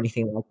other or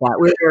anything like that.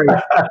 We were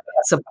very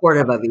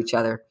supportive of each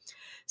other.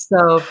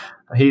 So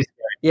he's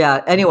great.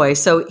 Yeah. Anyway,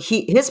 so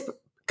his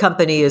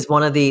company is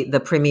one of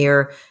the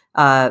premier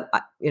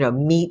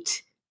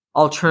meat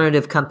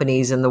alternative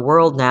companies in the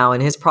world now,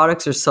 and his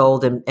products are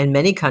sold in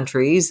many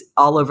countries,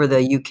 all over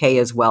the UK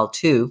as well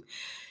too.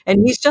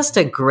 And he's just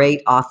a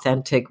great,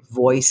 authentic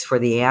voice for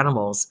the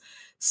animals.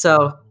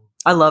 So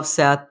I love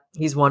Seth.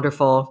 He's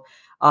wonderful.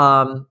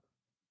 And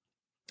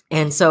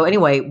so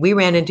anyway, we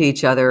ran into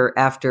each other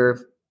after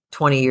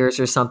 20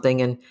 years or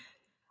something. And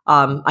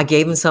I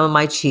gave him some of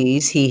my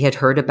cheese. He had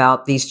heard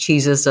about these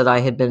cheeses that I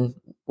had been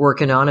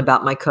working on,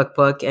 about my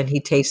cookbook, and he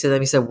tasted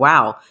them. He said,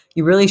 "Wow,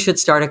 you really should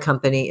start a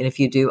company. And if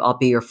you do, I'll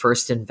be your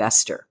first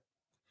investor."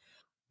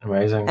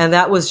 Amazing. And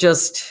that was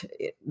just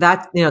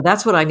that,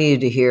 that's what I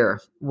needed to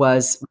hear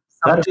was.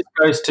 That just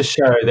goes to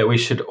show that we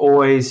should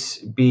always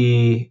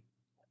be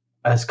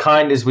as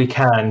kind as we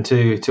can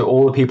to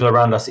all the people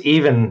around us,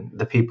 even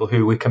the people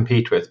who we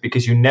compete with,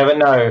 because you never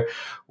know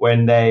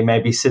when they may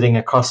be sitting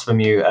across from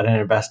you at an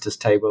investor's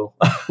table.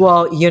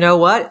 Well, you know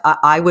what?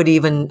 I would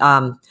even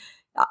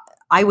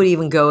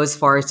go as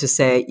far as to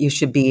say you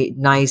should be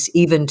nice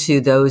even to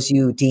those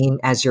you deem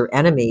as your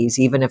enemies,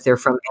 even if they're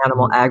from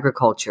animal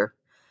agriculture,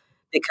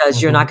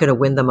 because you're not going to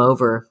win them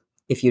over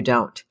if you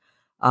don't.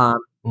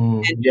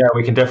 Yeah,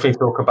 we can definitely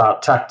talk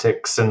about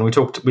tactics, and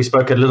we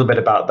spoke a little bit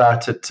about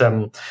that at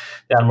the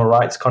Animal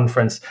Rights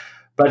Conference.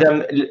 But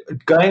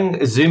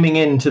zooming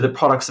into the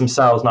products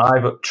themselves, now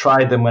I've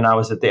tried them when I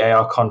was at the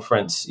AR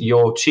conference.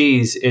 Your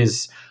cheese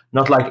is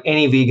not like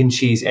any vegan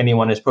cheese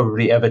anyone has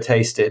probably ever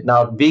tasted.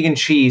 Now, vegan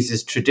cheese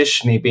has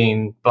traditionally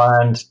been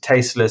bland,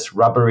 tasteless,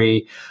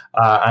 rubbery,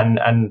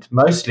 and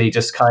mostly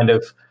just kind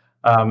of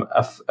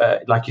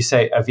like you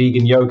say, a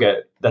vegan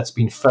yogurt that's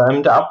been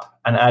firmed up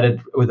and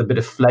added with a bit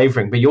of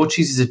flavoring. But your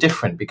cheeses are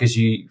different because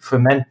you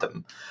ferment them.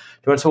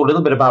 Do you want to talk a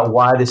little bit about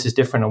why this is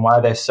different and why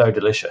they're so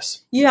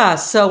delicious? Yeah.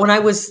 So when I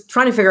was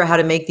trying to figure out how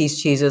to make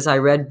these cheeses, I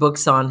read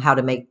books on how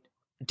to make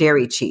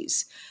dairy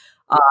cheese.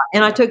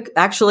 And I took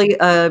actually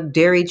a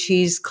dairy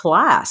cheese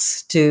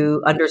class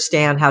to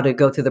understand how to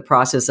go through the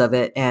process of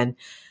it. And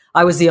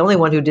I was the only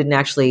one who didn't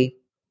actually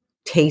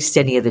taste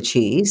any of the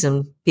cheese.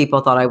 And people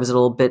thought I was a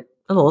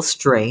little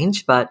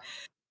strange, but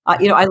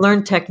I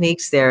learned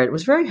techniques there. It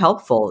was very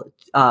helpful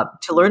to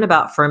learn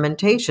about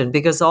fermentation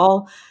because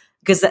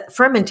that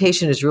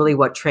fermentation is really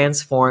what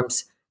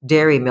transforms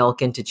dairy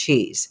milk into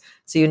cheese.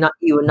 So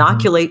you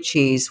inoculate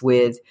cheese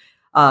with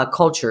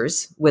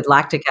cultures with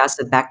lactic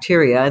acid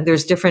bacteria, and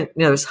there's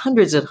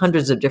hundreds and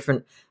hundreds of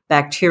different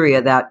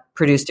bacteria that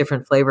produce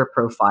different flavor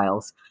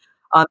profiles.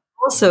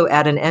 Also,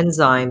 add an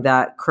enzyme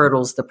that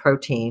curdles the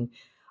protein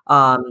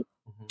um,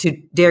 to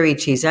dairy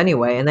cheese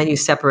anyway, and then you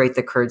separate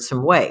the curds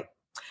from whey.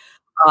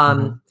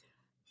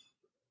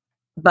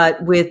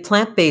 But with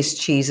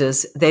plant-based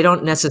cheeses, they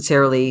don't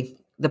necessarily,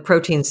 the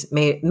proteins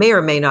may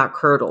or may not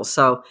curdle.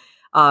 So,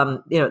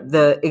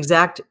 the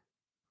exact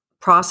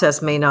the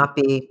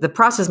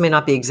process may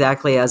not be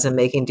exactly as in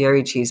making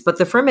dairy cheese, but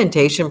the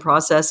fermentation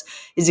process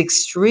is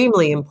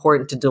extremely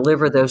important to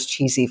deliver those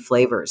cheesy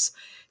flavors.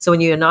 So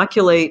when you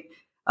inoculate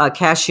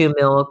cashew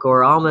milk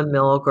or almond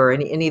milk or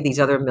any of these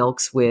other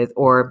milks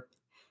or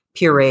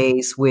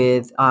purees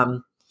with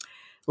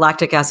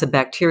lactic acid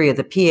bacteria,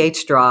 the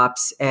pH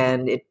drops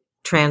and it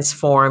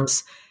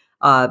transforms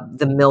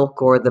the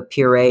milk or the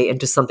puree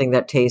into something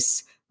that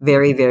tastes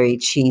very, very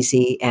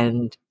cheesy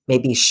and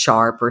maybe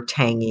sharp or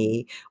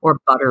tangy or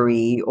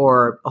buttery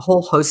or a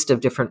whole host of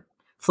different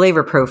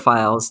flavor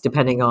profiles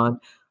depending on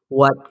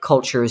what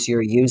cultures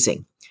you're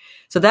using.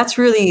 So that's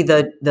really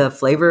the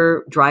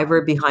flavor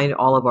driver behind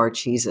all of our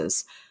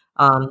cheeses.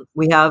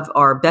 We have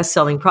our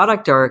best-selling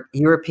product, our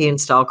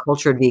European-style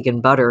cultured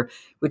vegan butter,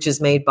 which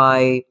is made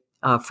by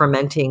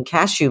fermenting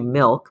cashew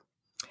milk,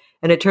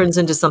 and it turns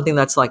into something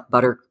that's like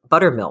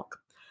buttermilk.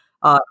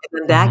 And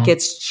then that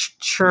gets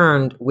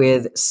churned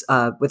with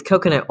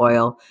coconut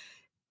oil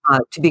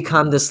to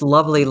become this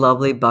lovely,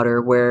 lovely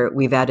butter where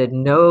we've added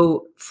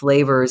no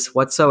flavors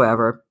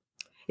whatsoever.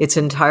 It's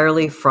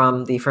entirely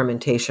from the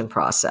fermentation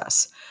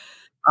process.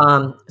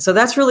 So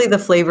that's really the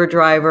flavor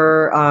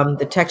driver.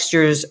 The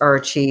textures are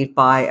achieved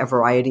by a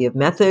variety of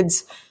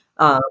methods.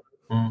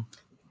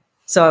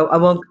 So I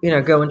won't,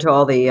 go into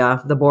all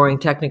the boring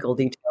technical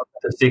details.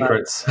 The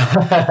secrets.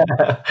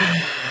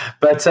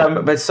 But so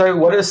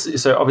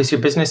obviously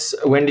your business,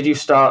 when did you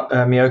start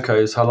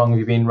Miyoko's? How long have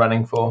you been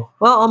running for?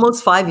 Well,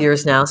 almost 5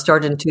 years now.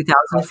 Started in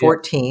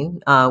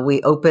 2014.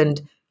 We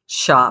opened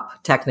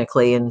shop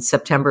technically in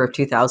September of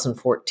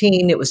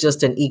 2014. It was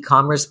just an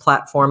e-commerce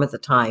platform at the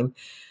time.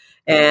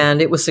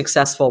 And it was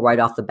successful right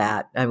off the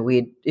bat. And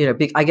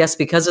I guess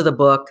because of the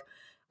book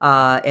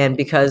and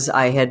because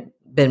I had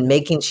been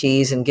making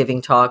cheese and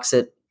giving talks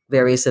at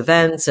various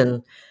events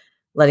and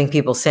letting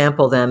people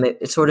sample them,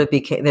 it sort of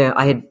became,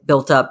 I had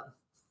built up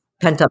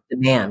pent up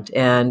demand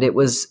and it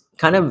was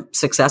kind of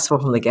successful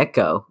from the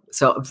get-go.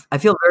 So I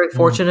feel very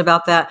fortunate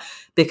about that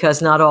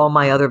because not all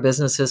my other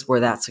businesses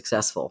were that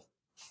successful.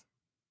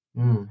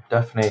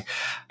 Definitely.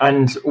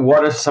 And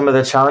what are some of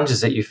the challenges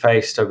that you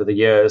faced over the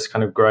years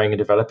kind of growing and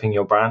developing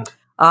your brand?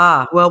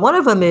 Well, one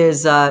of them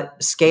is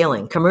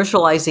scaling,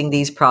 commercializing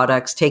these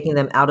products, taking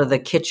them out of the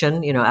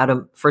kitchen,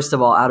 first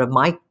of all, out of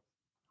my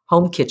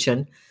home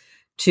kitchen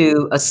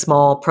to a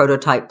small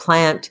prototype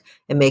plant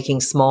and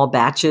making small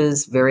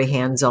batches, very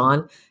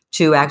hands-on,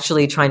 to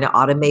actually trying to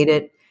automate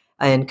it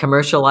and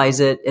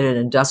commercialize it at an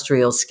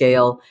industrial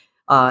scale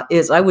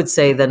is, I would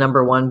say, the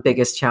number one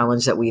biggest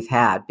challenge that we've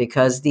had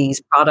because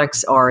these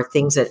products are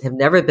things that have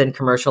never been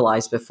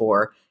commercialized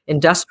before,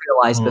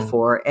 industrialized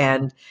before,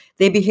 and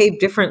they behave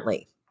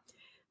differently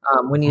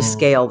when you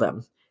scale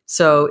them.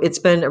 So it's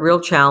been a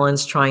real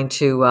challenge trying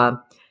to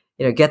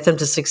get them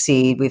to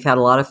succeed. We've had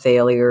a lot of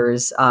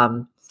failures.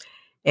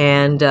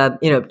 And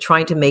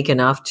trying to make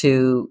enough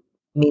to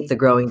meet the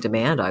growing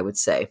demand, I would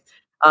say.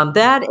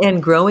 That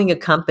and growing a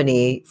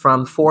company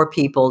from 4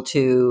 people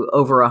to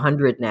over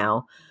 100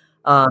 now,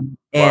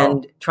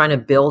 and trying to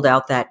build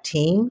out that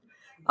team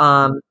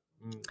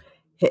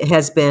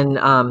has been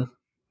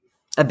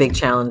a big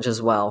challenge as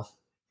well.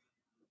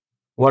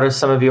 What are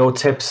some of your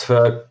tips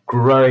for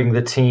growing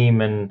the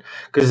team? And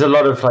because there's a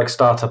lot of like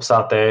startups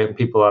out there,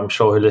 people I'm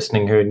sure who are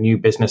listening who are new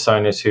business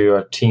owners who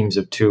are teams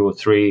of 2 or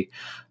 3.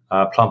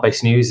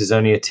 Plant-based News is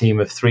only a team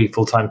of 3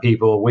 full-time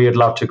people. We would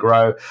love to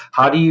grow.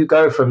 How do you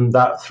go from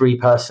that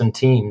 3-person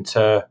team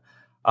to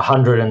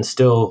 100 and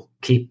still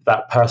keep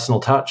that personal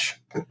touch?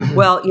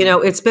 Well,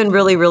 it's been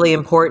really, really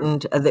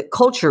important. The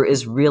culture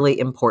is really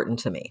important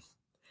to me.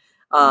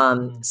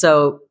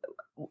 So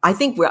I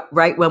think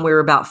right when we were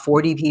about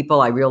 40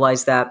 people, I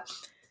realized that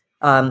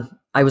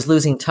I was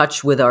losing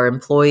touch with our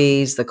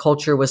employees. The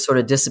culture was sort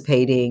of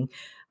dissipating.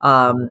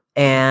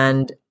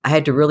 And I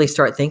had to really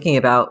start thinking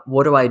about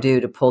what do I do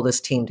to pull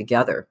this team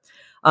together.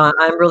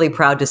 I'm really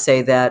proud to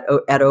say that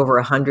at over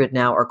 100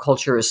 now, our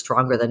culture is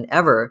stronger than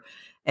ever.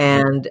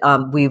 And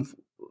we've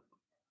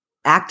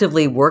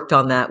actively worked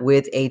on that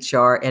with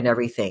HR and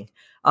everything.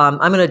 I'm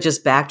going to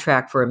just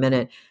backtrack for a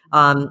minute.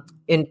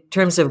 In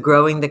terms of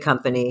growing the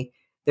company,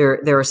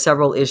 there are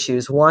several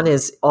issues. One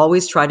is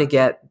always try to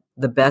get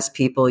the best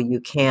people you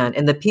can.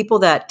 And the people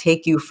that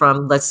take you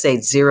from, let's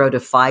say, 0 to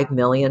 5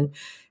 million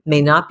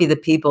may not be the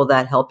people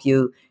that help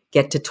you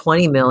get to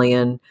 20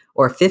 million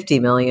or 50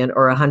 million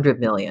or 100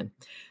 million.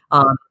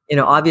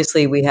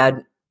 Obviously, we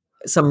had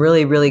some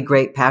really, really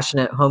great,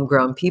 passionate,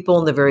 homegrown people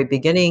in the very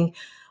beginning.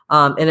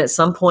 And at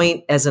some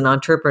point, as an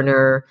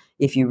entrepreneur,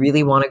 if you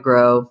really want to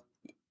grow,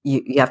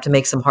 you have to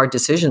make some hard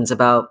decisions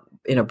about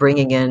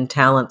bringing in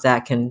talent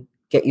that can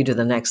get you to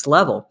the next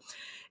level.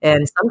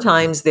 And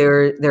sometimes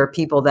there are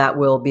people that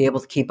will be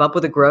able to keep up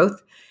with the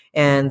growth,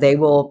 and they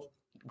will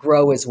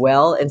grow as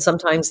well. And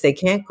sometimes they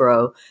can't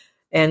grow,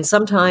 and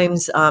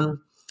sometimes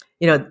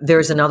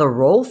there's another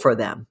role for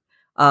them.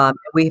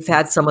 We've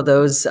had some of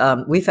those.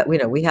 We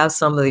have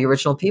some of the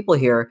original people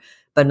here,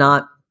 but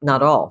not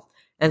all.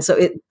 And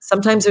so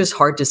sometimes there's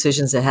hard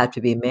decisions that have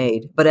to be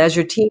made. But as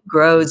your team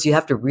grows, you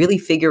have to really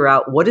figure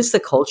out what is the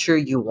culture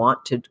you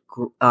want to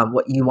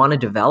what you want to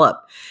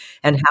develop,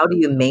 and how do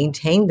you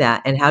maintain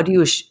that, and how do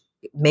you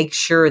make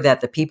sure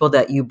that the people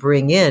that you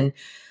bring in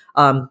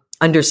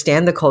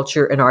understand the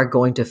culture and are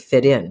going to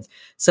fit in.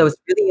 So it's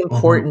really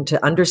important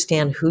to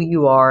understand who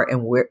you are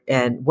and where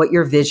and what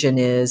your vision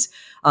is.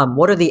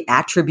 What are the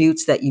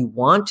attributes that you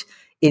want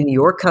in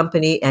your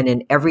company and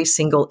in every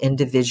single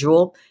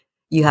individual?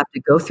 You have to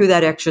go through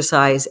that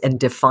exercise and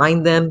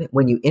define them.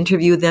 When you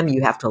interview them,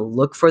 you have to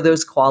look for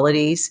those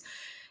qualities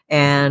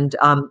and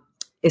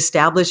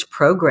establish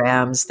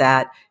programs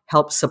that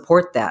help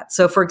support that.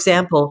 So, for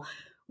example,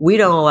 we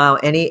don't allow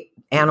any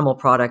animal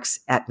products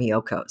at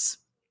Miyoko's.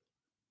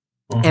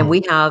 And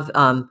we have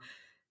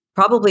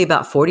probably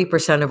about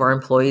 40% of our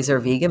employees are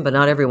vegan, but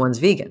not everyone's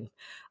vegan.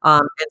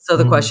 And so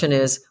the question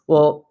is,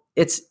 well,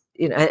 it's,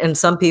 and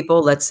some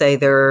people, let's say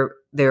they're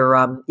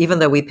even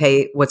though we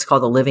pay what's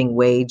called a living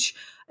wage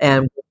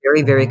and we're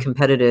very, very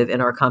competitive in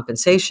our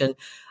compensation,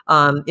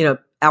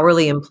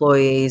 hourly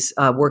employees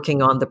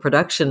working on the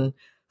production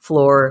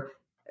floor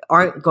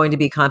aren't going to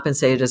be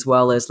compensated as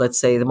well as, let's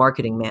say, the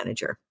marketing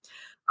manager.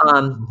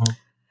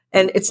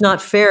 And it's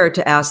not fair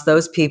to ask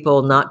those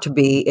people not to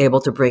be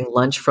able to bring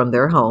lunch from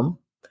their home.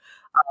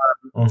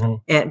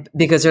 And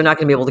because they're not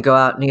going to be able to go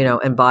out and,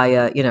 and buy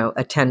a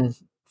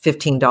 $10,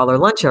 $15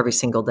 lunch every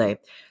single day.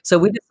 So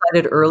we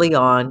decided early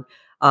on,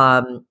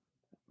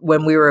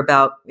 when we were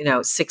about,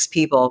 6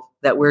 people,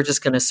 that we're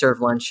just going to serve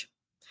lunch.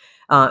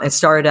 It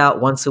started out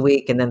once a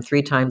week and then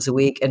 3 times a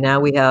week. And now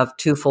we have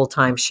 2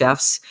 full-time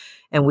chefs,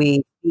 and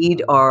we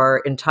feed our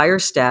entire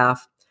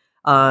staff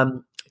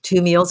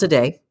 2 meals a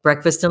day,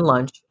 breakfast and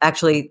lunch.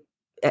 Actually,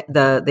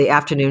 the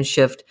afternoon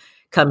shift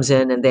comes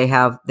in and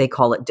they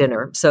call it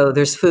dinner. So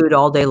there's food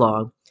all day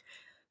long.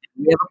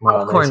 We have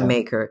a popcorn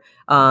maker.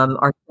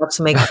 Our chefs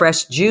make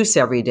fresh juice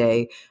every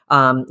day.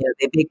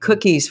 They bake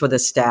cookies for the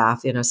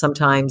staff.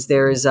 Sometimes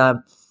there's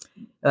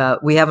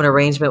we have an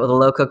arrangement with a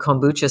local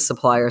kombucha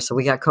supplier, so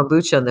we got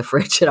kombucha in the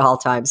fridge at all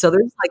times. So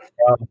there's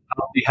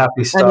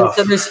happy stuff.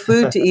 So there's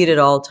food to eat at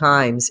all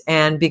times,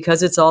 and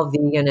because it's all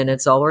vegan and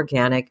it's all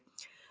organic,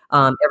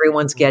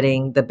 everyone's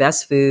getting the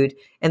best food,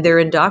 and they're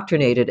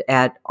indoctrinated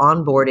at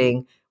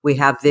onboarding. We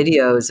have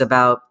videos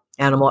about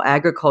animal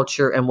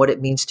agriculture and what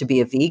it means to be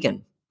a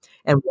vegan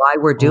and why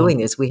we're doing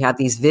this. We have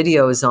these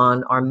videos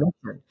on our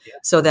mission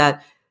so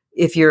that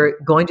if you're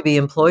going to be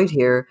employed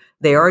here,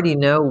 they already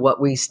know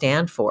what we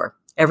stand for.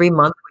 Every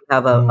month we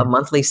have a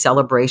monthly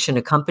celebration,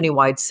 a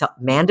company-wide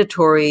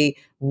mandatory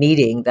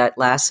meeting that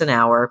lasts an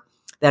hour.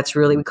 That's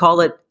really, we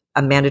call it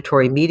a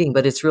mandatory meeting,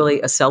 but it's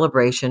really a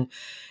celebration.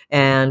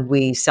 And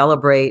we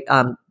celebrate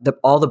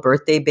all the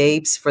birthday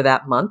babes for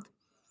that month.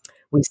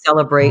 We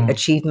celebrate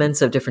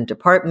achievements of different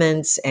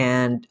departments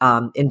and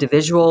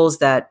individuals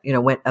that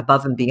went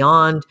above and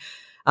beyond.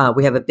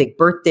 We have a big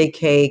birthday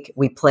cake.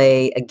 We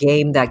play a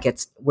game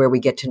where we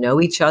get to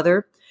know each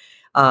other.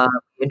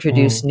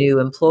 Introduce new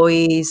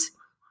employees,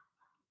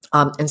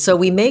 and so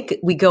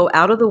we go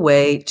out of the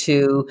way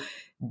to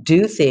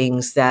do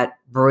things that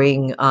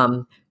bring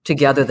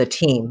together the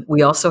team.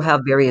 We also have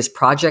various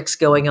projects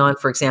going on.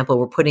 For example,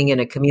 we're putting in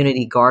a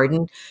community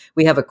garden.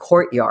 We have a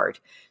courtyard.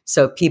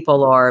 So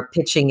people are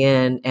pitching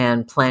in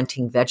and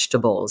planting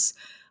vegetables.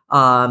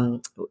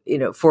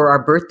 For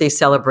our birthday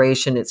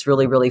celebration, it's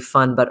really, really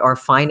fun. But our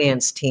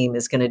finance team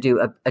is going to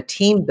do a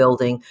team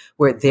building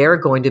where they're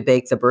going to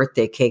bake the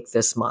birthday cake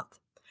this month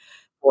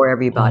for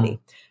everybody.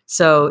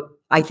 So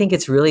I think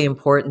it's really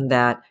important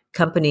that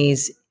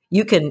companies,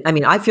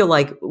 I feel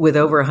like with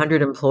over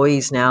 100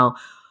 employees now,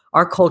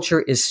 our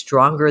culture is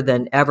stronger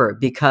than ever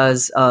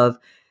because of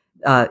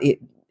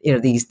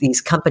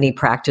these company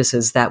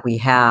practices that we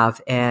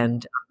have.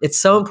 And it's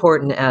so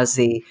important as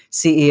the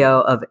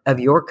CEO of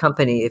your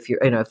company, if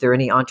there are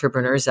any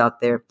entrepreneurs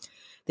out there,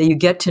 that you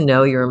get to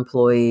know your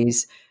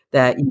employees,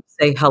 that you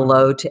say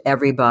hello to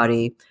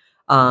everybody.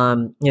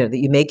 that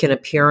you make an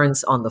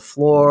appearance on the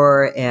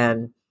floor,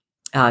 and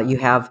you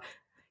have,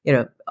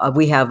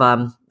 we have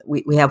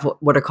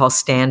what are called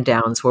stand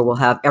downs, where we'll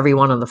have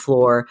everyone on the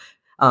floor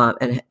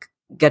and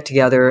get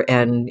together,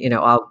 and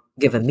I'll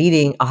give a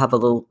meeting. I'll have a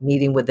little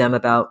meeting with them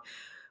about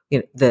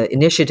the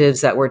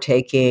initiatives that we're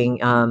taking,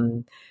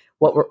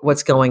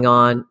 what's going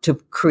on, to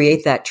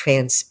create that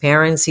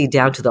transparency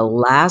down to the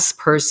last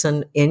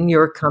person in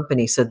your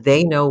company, so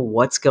they know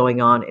what's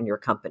going on in your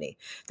company.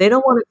 They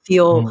don't want to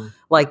feel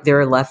like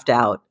they're left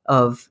out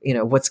of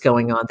what's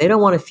going on. They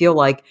don't want to feel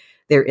like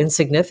they're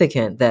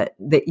insignificant. That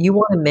you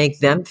want to make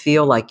them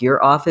feel like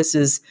your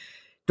office's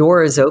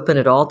door is open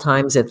at all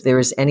times. If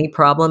there's any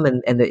problem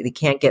and they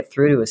can't get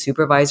through to a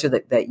supervisor,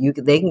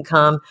 they can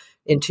come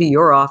into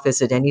your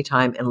office at any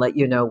time and let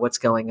you know what's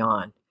going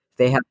on if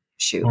they have an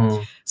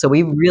issue. So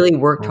we really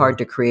worked hard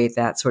to create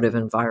that sort of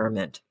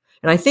environment.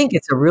 And I think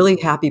it's a really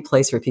happy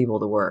place for people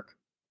to work.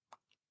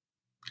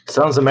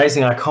 Sounds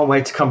amazing. I can't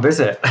wait to come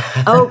visit.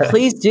 Oh,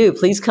 please do.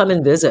 Please come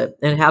and visit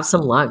and have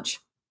some lunch.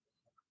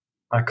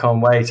 I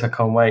can't wait.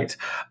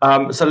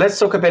 So let's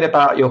talk a bit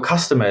about your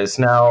customers.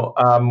 Now,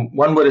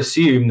 one would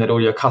assume that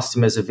all your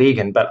customers are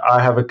vegan, but I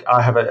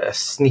have a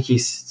sneaky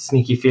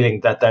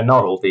feeling that they're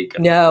not all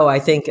vegan. No, I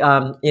think,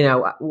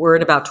 we're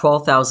in about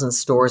 12,000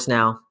 stores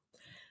now.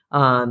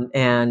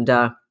 And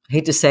I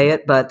hate to say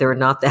it, but there are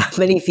not that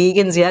many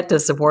vegans yet to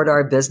support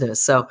our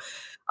business. So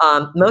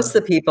most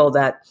of the people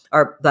that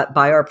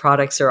buy our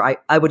products are,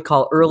 I would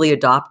call, early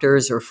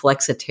adopters or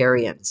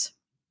flexitarians.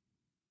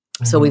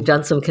 So we've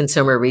done some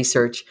consumer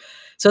research.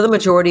 So the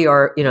majority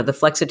are, the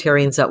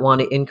flexitarians that want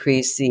to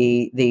increase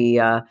the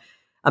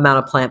amount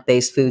of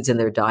plant-based foods in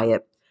their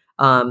diet.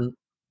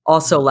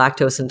 Also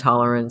lactose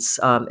intolerance,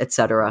 et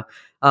cetera.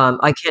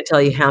 I can't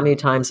tell you how many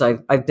times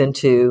I've been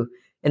to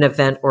an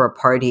event or a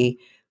party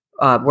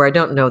where I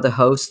don't know the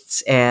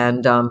hosts,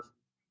 and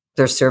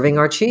they're serving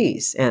our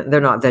cheese, and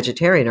they're not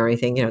vegetarian or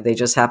anything. They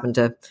just happen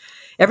to.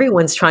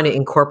 Everyone's trying to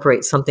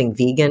incorporate something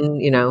vegan,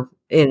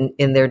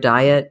 in their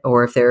diet,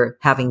 or if they're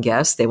having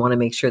guests, they want to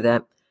make sure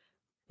that,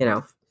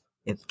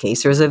 in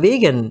case there's a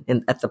vegan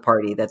at the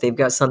party, that they've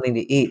got something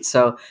to eat.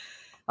 So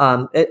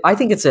I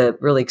think it's a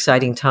really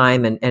exciting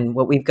time, and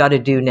what we've got to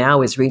do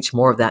now is reach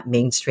more of that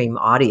mainstream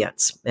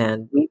audience.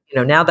 And we,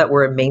 now that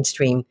we're in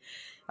mainstream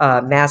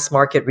mass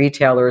market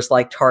retailers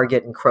like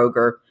Target and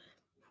Kroger,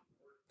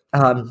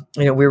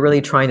 we're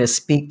really trying to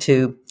speak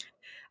to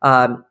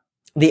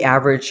the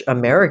average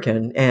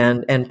American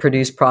and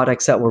produce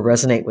products that will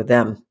resonate with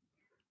them.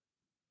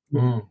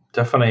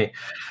 Definitely.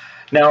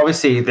 Now,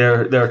 obviously,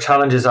 there are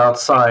challenges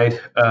outside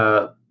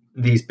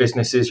these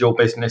businesses, your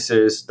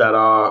businesses, that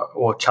are,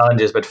 or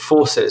challenges, but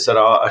forces that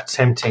are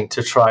attempting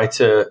to try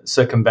to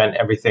circumvent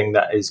everything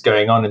that is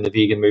going on in the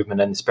vegan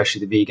movement, and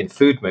especially the vegan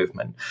food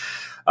movement.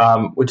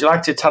 Would you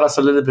like to tell us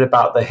a little bit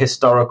about the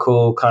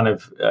historical kind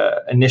of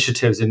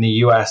initiatives in the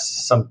US,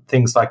 some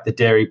things like the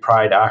Dairy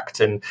Pride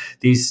Act, and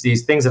these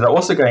things that are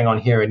also going on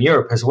here in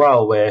Europe as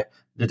well, where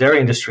the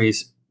dairy industry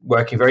is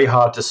working very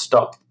hard to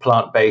stop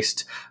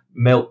plant-based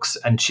milks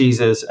and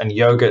cheeses and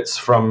yogurts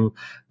from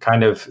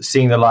kind of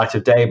seeing the light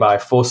of day by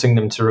forcing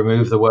them to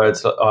remove the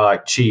words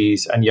like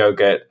cheese and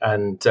yogurt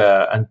and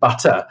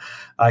butter.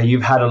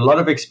 You've had a lot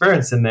of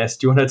experience in this.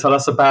 Do you want to tell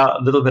us a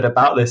little bit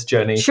about this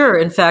journey? Sure.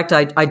 In fact,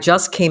 I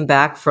just came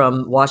back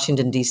from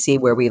Washington, D.C.,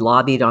 where we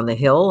lobbied on the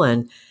Hill,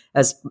 and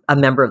as a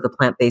member of the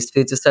Plant-Based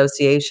Foods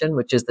Association,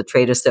 which is the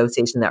trade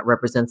association that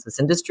represents this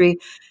industry.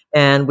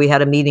 And we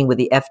had a meeting with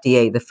the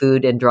FDA, the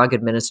Food and Drug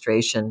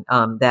Administration,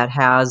 that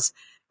has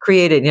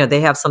created,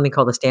 they have something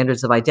called the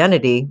Standards of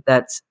Identity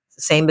that's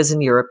the same as in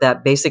Europe,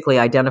 that basically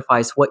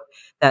identifies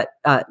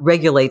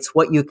regulates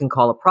what you can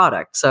call a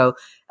product. So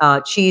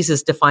cheese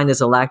is defined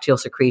as a lacteal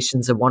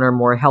secretions of one or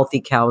more healthy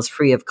cows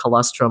free of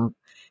colostrum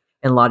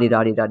and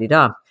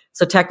la-di-da-di-da-di-da.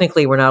 So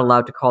technically, we're not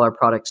allowed to call our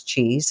products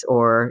cheese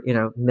or,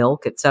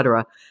 milk, et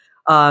cetera.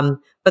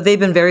 But they've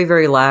been very,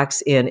 very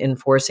lax in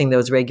enforcing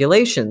those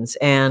regulations.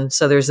 And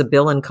so there's a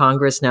bill in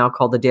Congress now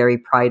called the Dairy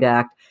Pride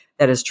Act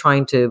that is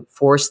trying to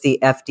force the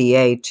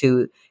FDA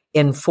to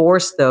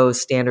enforce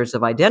those standards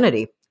of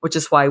identity, which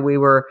is why we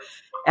were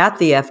at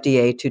the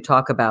FDA to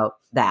talk about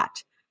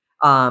that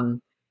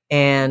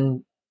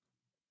and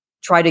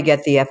try to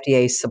get the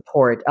FDA's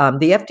support.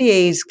 The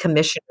FDA's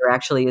commissioner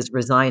actually is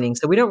resigning,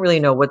 so we don't really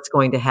know what's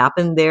going to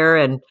happen there,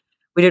 and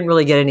we didn't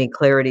really get any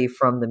clarity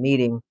from the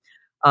meeting.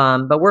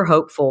 But we're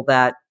hopeful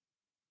that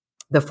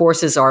the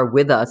forces are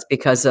with us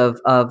because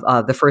of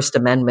the First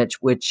Amendment,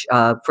 which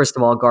first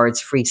of all guards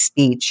free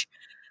speech,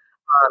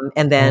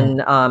 and then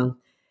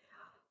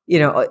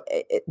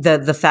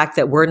the fact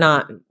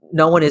that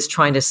no one is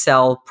trying to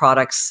sell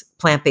products,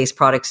 plant-based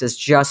products, as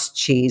just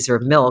cheese or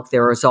milk.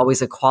 There is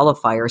always a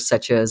qualifier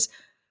such as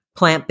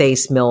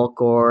plant-based milk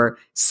or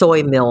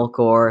soy milk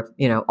or,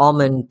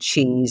 almond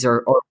cheese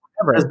or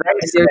whatever. Because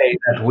they say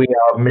that we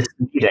are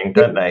misleading,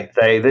 don't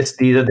they? This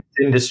is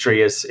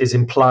industry is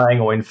implying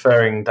or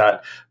inferring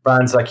that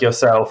brands like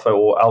yourself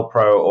or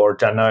Alpro or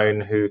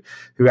Danone,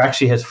 who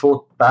actually has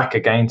fought back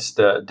against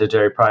the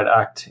Dairy Pride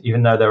Act,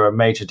 even though they're a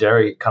major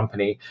dairy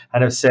company,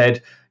 and have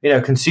said,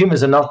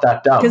 consumers are not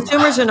that dumb.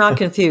 Consumers are not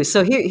confused.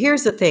 So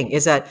here's the thing: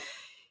 is that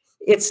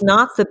it's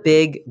not the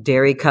big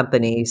dairy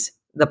companies,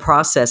 the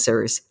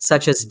processors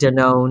such as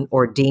Danone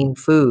or Dean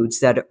Foods,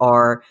 that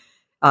are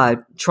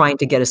trying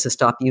to get us to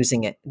stop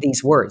using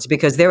these words,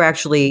 because they're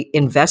actually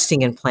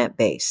investing in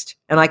plant-based.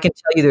 And I can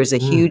tell you there's a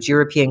huge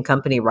European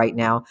company right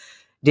now,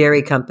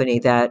 dairy company,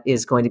 that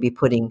is going to be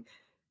putting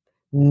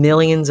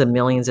millions and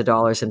millions of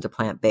dollars into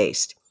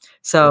plant-based.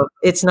 So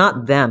it's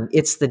not them,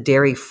 it's the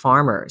dairy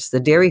farmers. The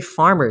dairy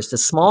farmers, the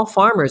small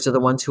farmers, are the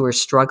ones who are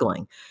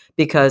struggling,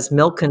 because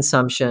milk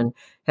consumption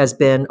has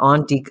been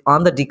on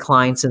the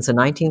decline since the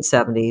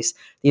 1970s.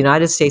 The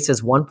United States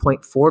has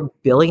 1.4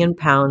 billion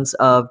pounds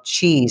of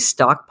cheese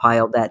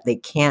stockpiled that they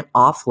can't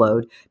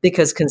offload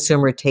because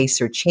consumer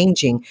tastes are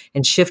changing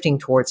and shifting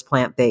towards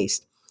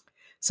plant-based.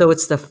 So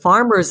it's the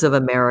farmers of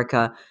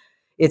America,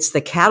 it's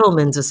the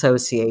Cattlemen's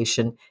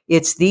Association,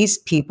 it's these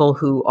people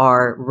who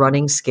are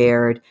running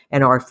scared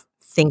and are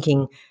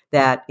thinking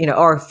that,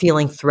 are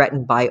feeling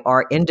threatened by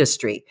our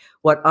industry.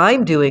 What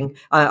I'm doing,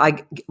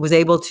 I was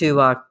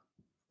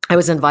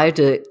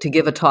invited to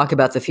give a talk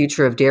about the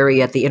future of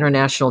dairy at the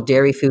International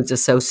Dairy Foods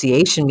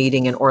Association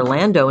meeting in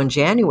Orlando in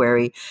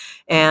January.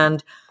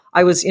 And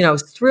I was,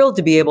 thrilled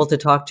to be able to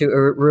talk to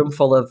a room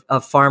full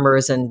of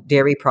farmers and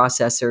dairy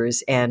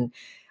processors. And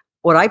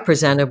what I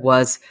presented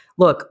was,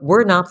 look,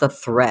 we're not the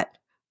threat,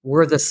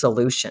 we're the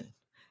solution.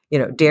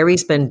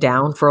 Dairy's been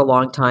down for a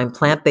long time.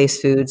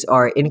 Plant-based foods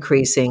are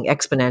increasing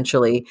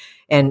exponentially.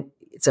 And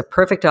it's a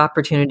perfect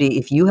opportunity.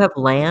 If you have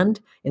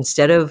land,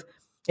 instead of,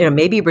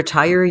 maybe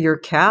retire your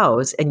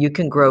cows, and you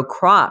can grow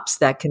crops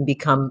that can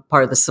become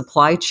part of the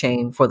supply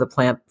chain for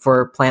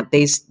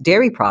plant-based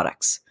dairy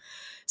products.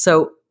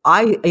 So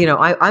I'm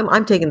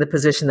taking the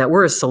position that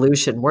we're a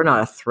solution. We're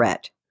not a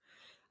threat.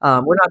 We're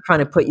not trying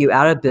to put you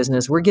out of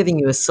business. We're giving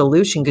you a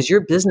solution, because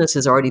your business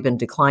has already been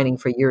declining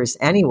for years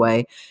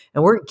anyway.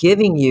 And we're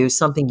giving you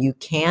something you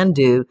can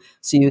do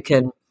so you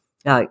can,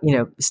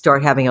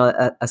 start having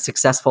a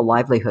successful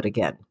livelihood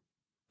again.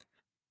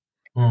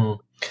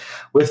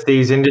 With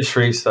these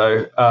industries,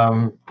 though,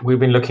 we've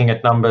been looking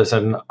at numbers,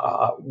 and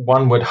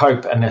one would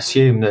hope and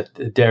assume that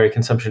the dairy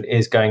consumption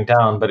is going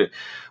down. But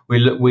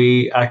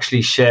we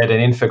actually shared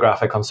an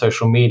infographic on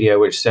social media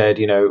which said,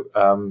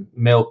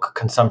 milk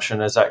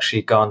consumption has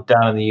actually gone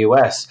down in the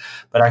US.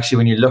 But actually,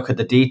 when you look at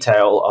the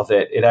detail of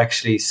it, it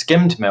actually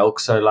skimmed milk,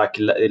 so like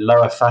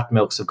lower fat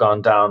milks have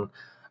gone down.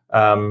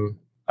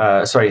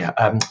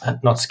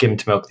 Not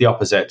skimmed milk, the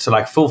opposite. So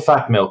like full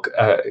fat milk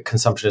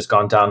consumption has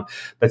gone down,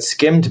 but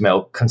skimmed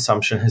milk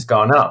consumption has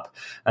gone up.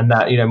 And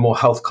that, more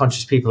health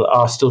conscious people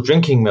are still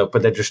drinking milk,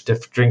 but they're just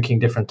drinking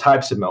different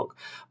types of milk.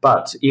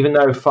 But even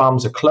though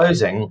farms are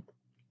closing,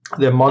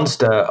 the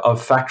monster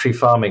of factory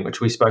farming, which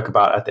we spoke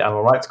about at the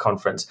Animal Rights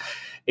Conference,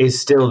 is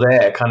still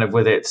there, kind of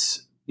with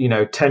its,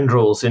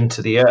 tendrils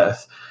into the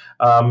earth.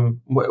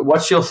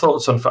 What's your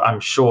thoughts on? I'm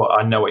sure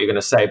I know what you're going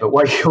to say, but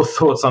what are your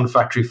thoughts on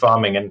factory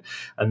farming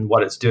and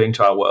what it's doing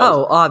to our world?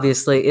 Oh,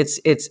 obviously,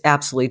 it's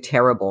absolutely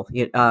terrible.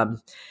 We have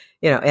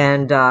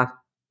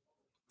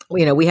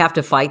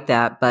to fight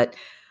that, but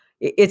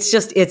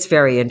it's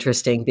very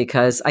interesting,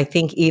 because I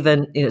think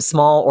even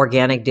small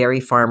organic dairy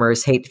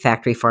farmers hate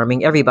factory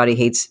farming. Everybody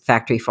hates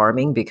factory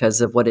farming because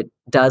of what it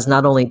does,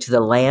 not only to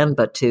the land,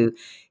 but to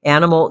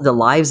the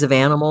lives of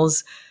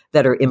animals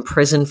that are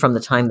imprisoned from the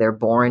time they're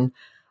born.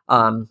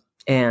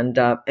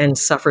 And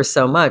suffer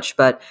so much.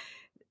 But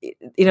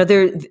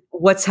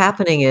what's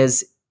happening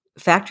is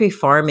factory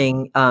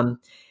farming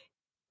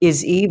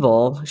is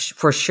evil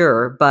for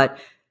sure. But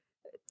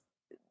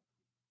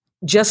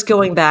just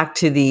going back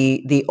to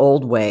the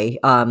old way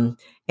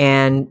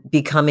and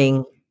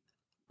becoming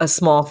a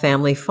small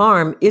family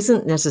farm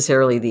isn't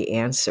necessarily the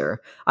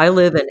answer. I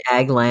live in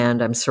ag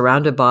land. I'm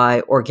surrounded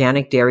by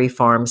organic dairy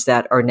farms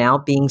that are now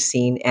being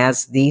seen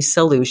as the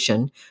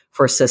solution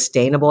for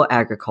sustainable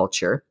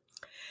agriculture.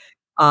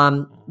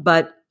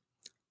 But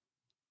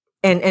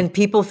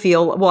people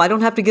feel, well, I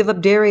don't have to give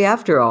up dairy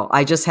after all.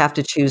 I just have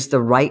to choose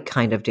the right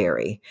kind of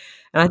dairy.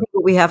 And I think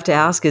what we have to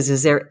ask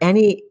is there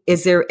any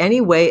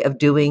way of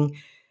doing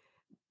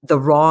the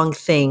wrong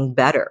thing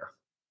better?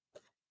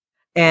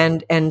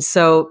 And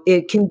so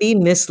it can be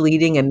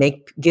misleading and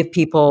give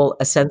people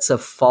a sense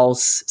of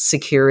false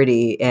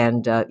security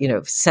and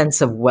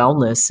sense of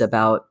wellness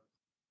about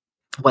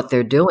what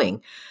they're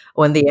doing,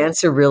 when the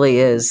answer really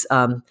is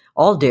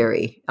all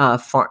dairy,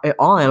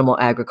 all animal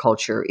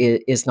agriculture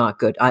is not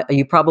good.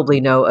 You probably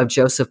know of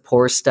Joseph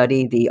Poor's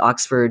study, the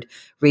Oxford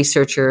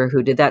researcher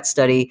who did that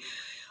study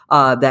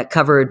that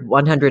covered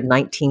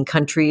 119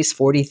 countries,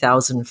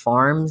 40,000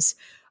 farms,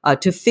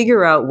 to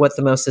figure out what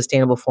the most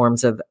sustainable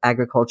forms of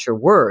agriculture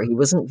were. He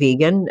wasn't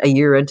vegan. A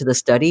year into the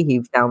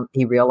study,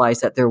 he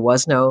realized that there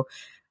was no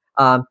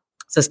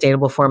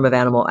sustainable form of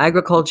animal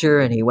agriculture,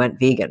 and he went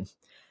vegan.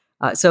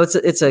 So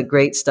it's a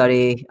great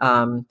study,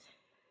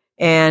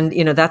 And,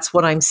 that's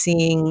what I'm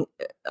seeing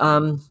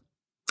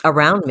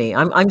around me.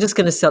 I'm just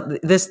going to sell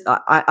this.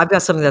 I've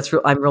got something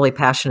I'm really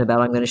passionate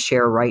about. I'm going to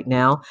share right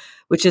now,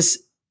 which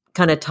is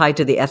kind of tied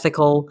to the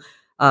ethical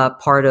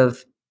part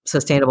of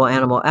sustainable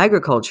animal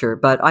agriculture.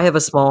 But I have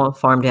a small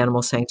farmed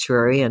animal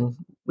sanctuary, and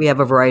we have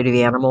a variety of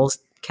animals,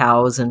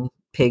 cows and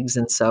pigs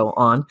and so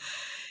on.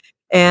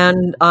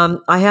 And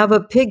I have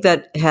a pig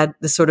that had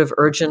this sort of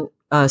urgent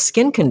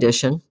skin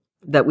condition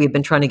that we've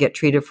been trying to get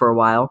treated for a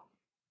while.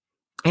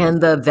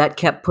 And the vet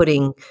kept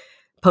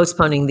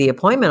postponing the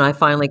appointment. I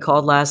finally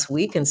called last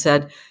week and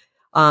said,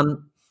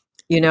 um,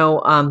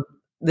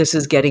 this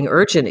is getting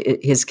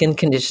urgent. His skin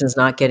condition is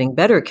not getting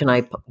better. Can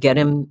I get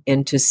him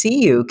in to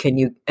see you? Can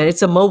you? And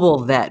it's a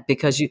mobile vet,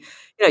 because you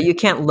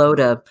can't load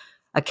a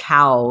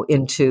cow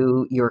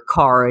into your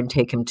car and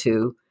take him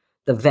to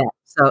the vet.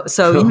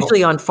 So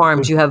usually on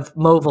farms you have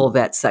mobile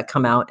vets that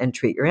come out and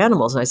treat your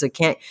animals. And I said,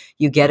 can't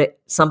you get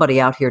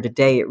somebody out here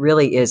today? It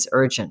really is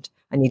urgent.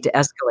 I need to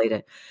escalate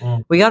it.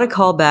 We got a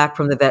call back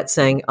from the vet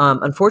saying,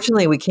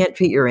 unfortunately, we can't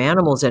treat your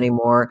animals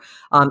anymore.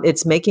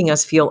 It's making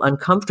us feel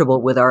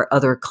uncomfortable with our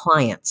other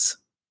clients.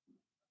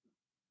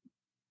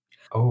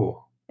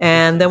 Oh.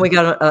 And then we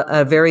got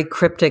a very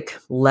cryptic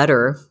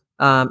letter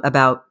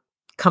about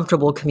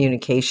comfortable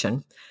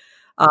communication.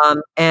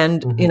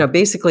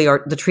 Basically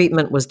the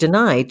treatment was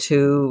denied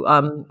to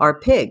our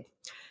pig.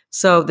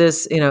 So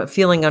this,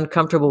 feeling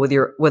uncomfortable with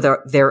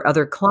their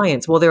other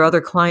clients. Well, their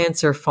other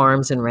clients are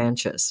farms and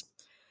ranches.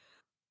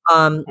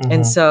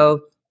 And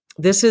so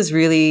this is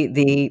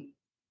really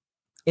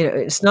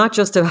it's not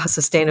just about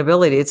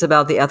sustainability, it's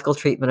about the ethical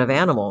treatment of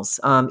animals.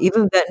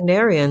 Even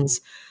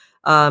veterinarians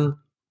don't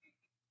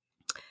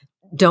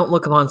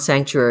look upon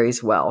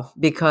sanctuaries well,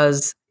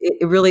 because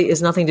it really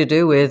is nothing to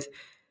do with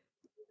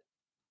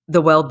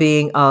the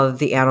well-being of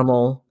the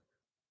animal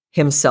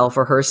himself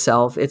or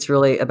herself. It's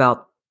really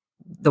about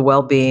the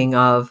well-being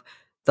of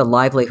the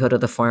livelihood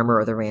of the farmer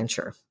or the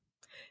rancher.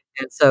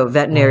 And so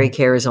veterinary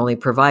care is only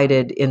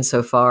provided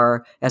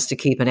insofar as to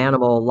keep an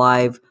animal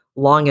alive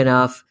long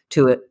enough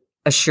to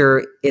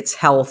assure its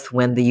health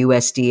when the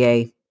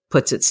USDA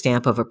puts its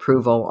stamp of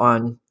approval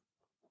on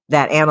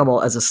that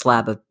animal as a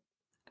slab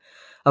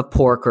of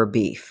pork or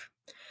beef.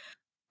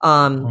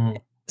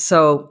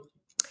 So,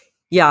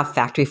 yeah,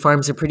 factory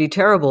farms are pretty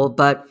terrible,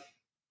 but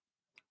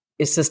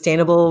is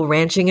sustainable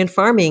ranching and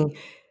farming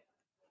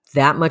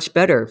that much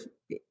better?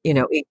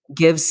 It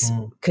gives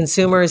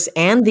consumers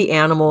and the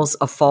animals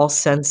a false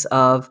sense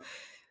of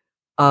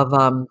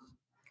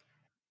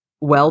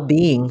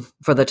well-being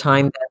for the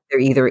time that they're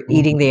either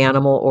eating the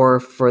animal or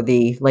for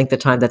the length of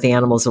time that the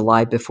animal's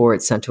alive before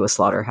it's sent to a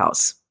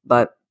slaughterhouse.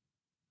 But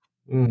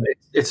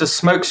it's a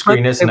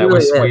smokescreen, isn't it?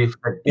 We've said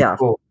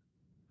before,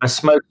 a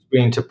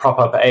smokescreen to prop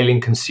up ailing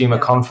consumer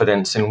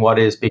confidence in what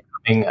is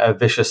becoming a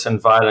vicious and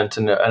violent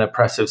and an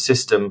oppressive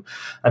system,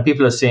 and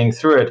people are seeing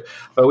through it.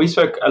 But we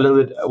spoke a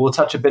little bit. We'll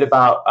touch a bit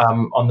about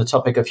on the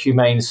topic of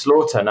humane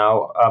slaughter.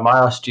 Now, I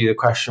asked you the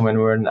question when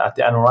we were at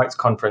the animal rights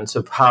conference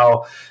of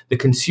how the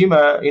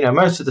consumer,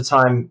 most of the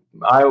time,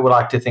 I would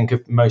like to think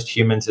of most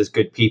humans as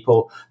good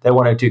people. They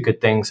want to do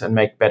good things and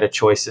make better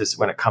choices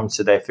when it comes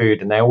to their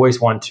food, and they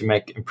always want to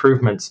make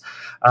improvements.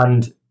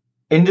 And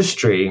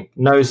industry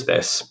knows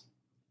this.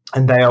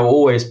 And they are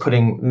always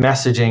putting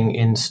messaging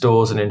in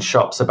stores and in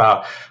shops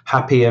about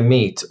happier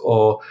meat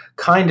or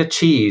kinder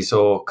cheese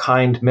or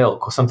kind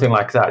milk or something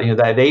like that.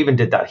 They even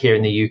did that here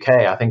in the UK.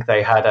 I think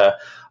they had a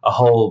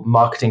whole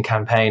marketing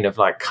campaign of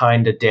like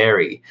kinder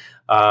dairy,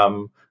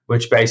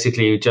 which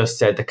basically just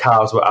said the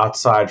cows were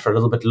outside for a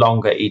little bit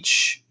longer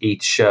each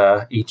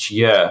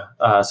year,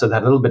 so they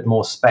had a little bit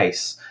more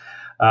space.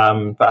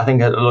 But I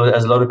think, as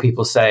a lot of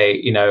people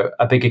say,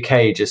 a bigger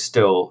cage is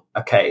still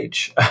a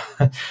cage.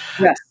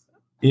 Yes.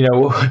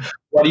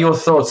 What are your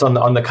thoughts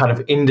on the kind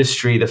of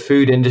industry, the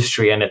food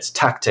industry, and its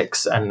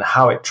tactics, and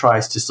how it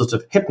tries to sort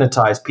of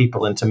hypnotize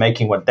people into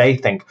making what they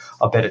think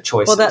are better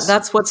choices? Well,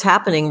 that's what's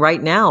happening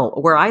right now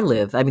where I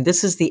live. I mean,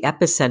 this is the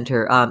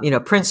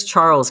epicenter. Prince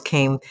Charles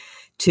came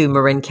to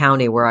Marin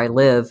County, where I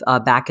live,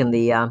 back in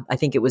the I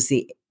think it was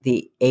the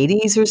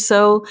 80s or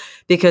so,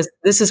 because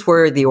this is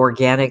where the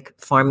organic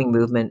farming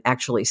movement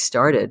actually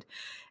started.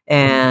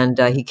 And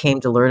he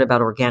came to learn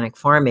about organic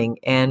farming.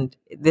 And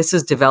this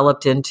has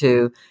developed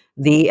into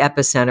the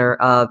epicenter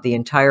of the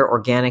entire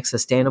organic,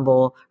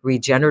 sustainable,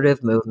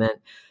 regenerative movement.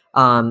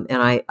 And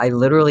I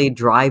literally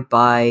drive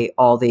by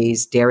all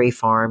these dairy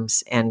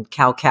farms and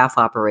cow-calf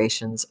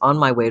operations on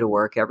my way to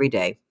work every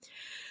day.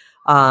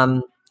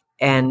 And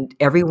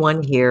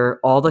everyone here,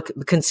 all the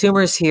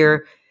consumers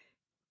here,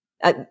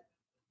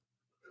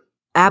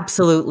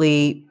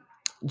 absolutely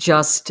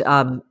just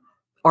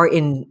are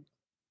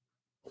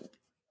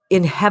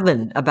in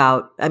heaven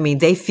about. I mean,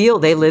 they feel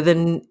they live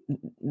in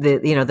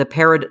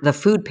the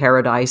food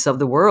paradise of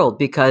the world,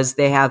 because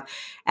they have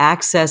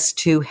access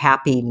to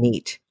happy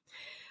meat.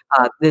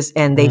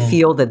 They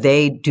feel that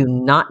they do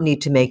not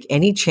need to make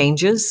any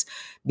changes,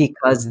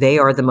 because they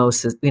are the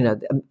most,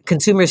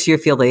 consumers here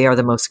feel they are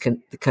the most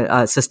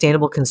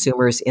sustainable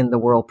consumers in the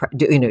world,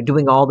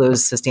 doing all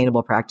those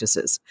sustainable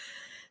practices.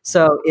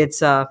 So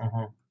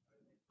Mhm.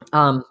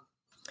 um,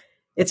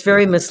 it's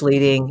very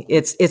misleading.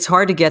 It's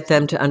hard to get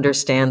them to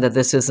understand that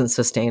this isn't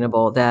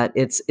sustainable, that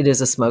it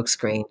is a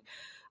smokescreen.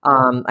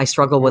 I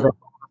struggle with it.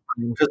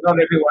 Because not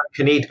everyone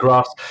can eat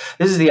grass.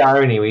 This is the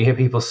irony. We hear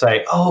people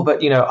say, "Oh,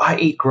 but I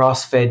eat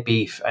grass-fed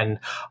beef, and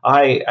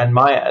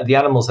the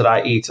animals that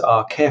I eat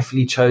are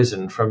carefully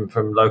chosen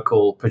from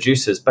local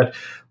producers." But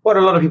what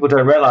a lot of people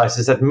don't realize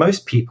is that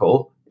most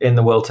people in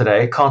the world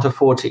today can't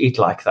afford to eat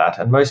like that,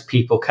 and most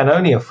people can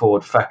only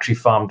afford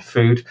factory-farmed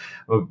food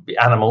or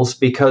animals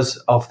because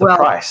of the Well,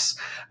 price.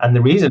 And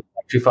the reason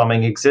factory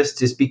farming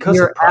exists is because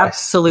you're of price. It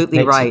absolutely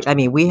makes right. it. I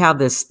mean, we have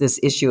this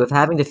issue of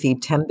having to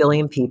feed 10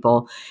 billion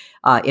people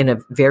in a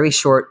very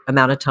short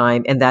amount of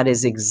time, and that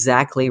is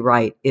exactly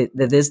right.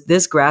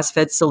 This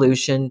grass-fed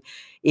solution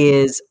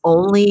is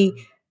only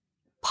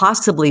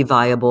possibly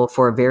viable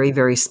for a very,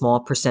 very small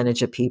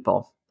percentage of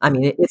people. I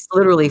mean, it's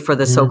literally for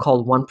the Mm,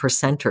 so-called one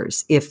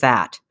percenters, if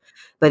that.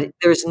 But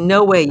there's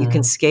no way you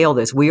can mm, scale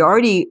this. We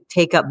already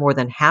take up more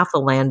than half the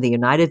land in the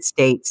United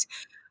States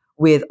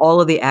with all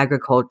of the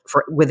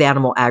agriculture with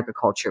animal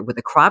agriculture, with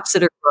the crops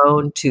that are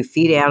grown to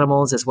feed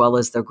animals as well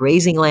as the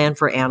grazing land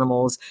for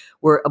animals.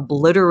 We're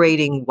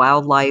obliterating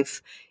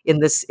wildlife in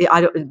this.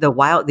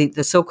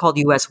 The so-called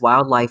U.S.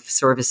 Wildlife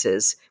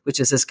Services, which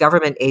is this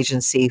government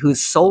agency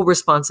whose sole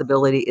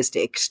responsibility is to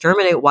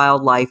exterminate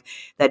wildlife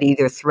that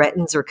either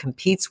threatens or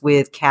competes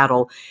with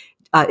cattle.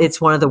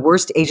 It's one of the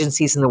worst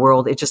agencies in the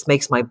world. It just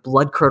makes my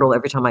blood curdle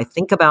every time I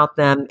think about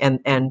them and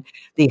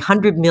the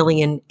 100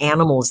 million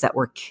animals that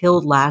were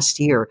killed last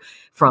year,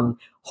 from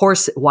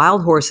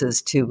wild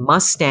horses to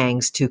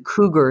mustangs to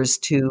cougars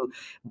to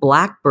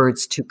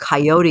blackbirds to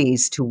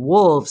coyotes to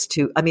wolves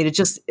to, I mean, it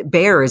just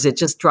bears. It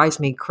just drives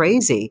me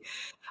crazy.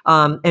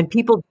 And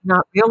people do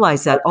not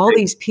realize that all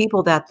these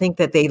people that think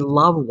that they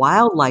love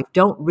wildlife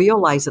don't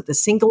realize that the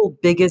single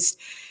biggest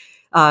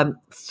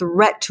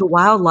threat to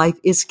wildlife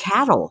is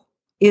cattle,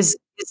 is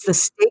the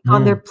steak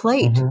on their mm,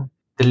 plate. mhm.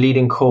 The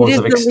leading It cause is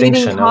of the leading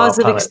extinction of our cause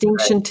of planet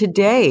extinction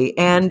today,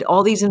 and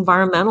all these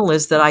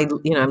environmentalists that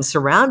I'm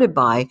surrounded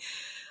by,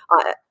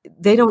 uh,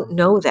 they don't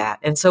know that,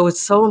 and so it's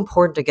so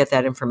important to get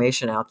that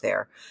information out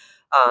there,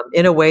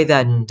 in a way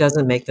that today.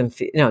 doesn't make them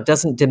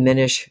doesn't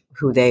diminish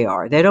who they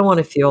are. They don't want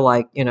to feel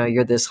like,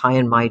 you're this high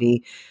and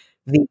mighty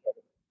vegan,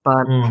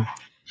 but Mm, mm.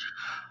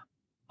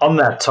 On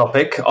that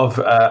topic of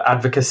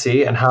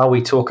advocacy and how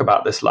we talk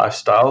about this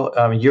lifestyle,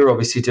 you're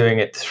obviously doing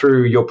it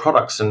through your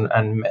products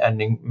and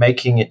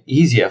making it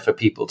easier for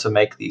people to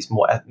make these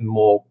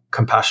more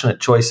compassionate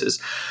choices.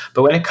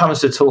 But when it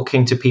comes to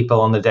talking to people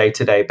on the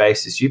day-to-day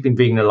basis, you've been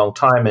vegan a long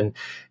time, and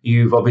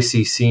you've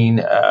obviously seen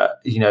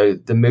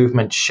the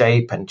movement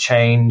shape and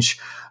change.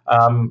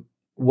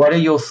 What are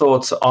your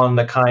thoughts on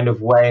the kind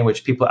of way in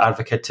which people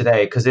advocate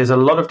today? Because there's a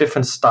lot of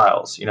different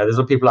styles. There's a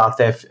lot of people out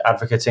there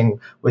advocating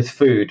with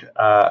food,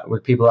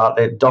 with people out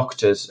there,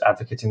 doctors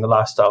advocating the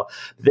lifestyle.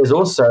 But there's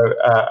also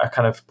a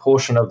kind of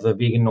portion of the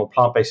vegan or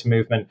plant-based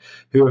movement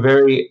who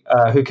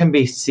are who can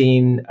be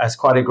seen as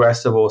quite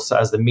aggressive, or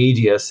as the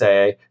media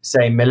say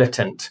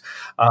militant.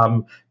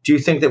 Do you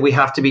think that we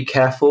have to be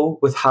careful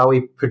with how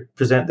we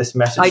present this I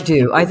message to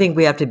do. I people? think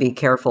we have to be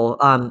careful.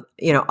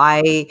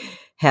 I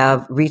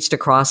have reached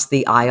across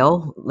the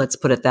aisle, let's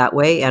put it that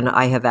way, and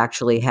I have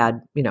actually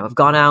I've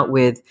gone out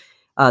with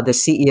the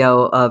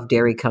CEO of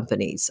dairy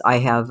companies. I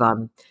have,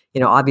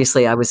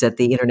 obviously, I was at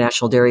the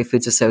International Dairy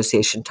Foods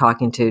Association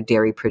talking to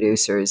dairy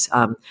producers.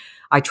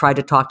 I try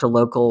to talk to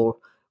local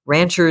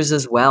ranchers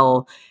as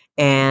well,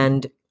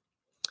 and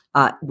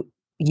uh,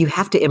 you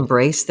have to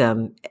embrace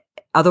them.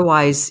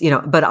 Otherwise,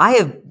 but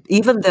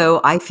even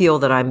though I feel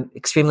that I'm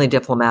extremely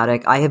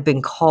diplomatic, I have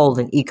been called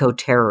an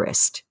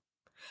eco-terrorist.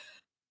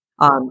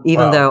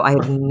 Even Wow. though I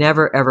have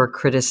never ever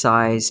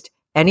criticized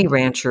any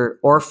rancher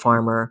or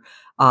farmer.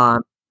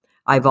 Um,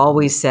 I've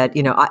always said,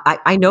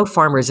 I know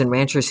farmers and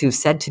ranchers who've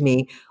said to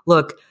me,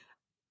 look,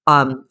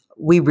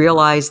 we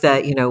realize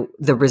that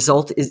the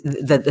result is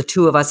that the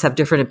two of us have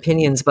different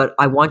opinions, but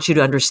I want you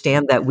to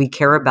understand that we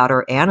care about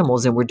our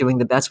animals and we're doing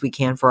the best we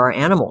can for our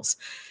animals.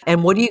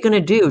 And what are you going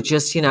to do?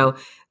 Just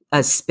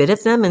spit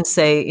at them and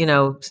say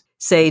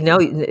no?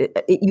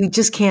 You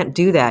just can't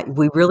do that.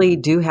 We really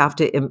do have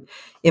to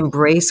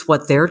embrace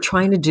what they're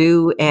trying to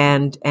do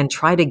and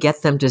try to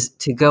get them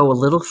to go a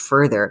little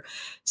further.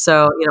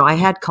 So I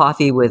had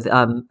coffee with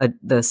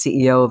the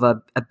CEO of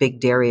a big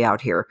dairy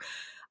out here.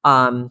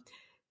 Um,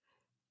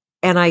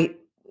 and I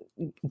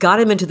got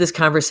him into this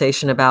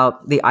conversation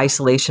about the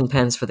isolation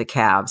pens for the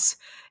calves.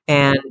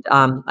 And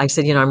I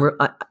said,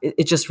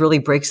 it just really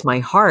breaks my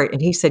heart.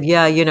 And he said,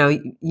 yeah,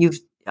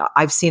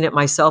 I've seen it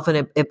myself,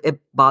 and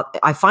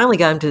I finally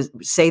got him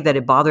to say that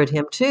it bothered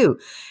him too.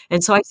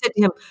 And so I said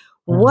to him,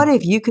 what Mm,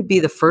 if you could be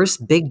the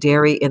first big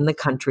dairy in the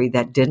country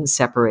that didn't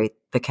separate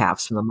the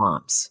calves from the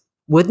moms?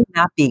 Wouldn't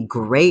that be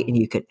great? And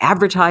you could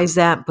advertise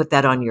that, put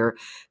that on your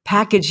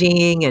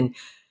packaging,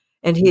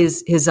 and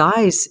his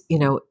eyes,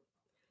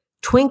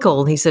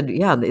 twinkled. He said,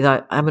 yeah,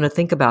 I'm going to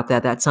think about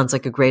that. That sounds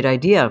like a great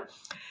idea.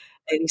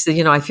 And he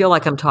said, I feel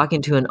like I'm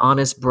talking to an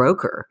honest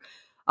broker.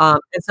 And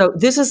so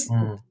this is,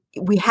 Mm.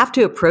 we have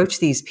to approach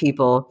these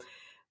people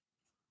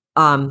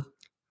um,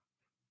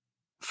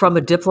 from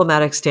a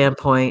diplomatic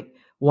standpoint,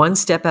 one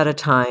step at a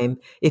time.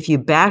 If you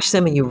bash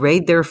them and you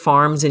raid their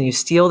farms and you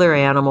steal their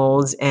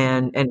animals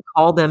and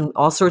call them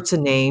all sorts of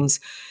names,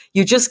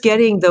 you're just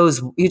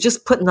you're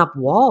just putting up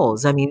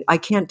walls. I mean, I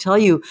can't tell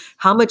you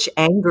how much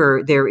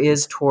anger there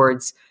is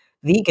towards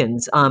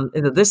vegans.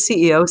 This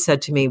CEO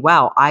said to me,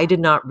 "Wow, I did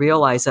not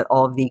realize that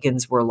all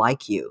vegans were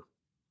like you."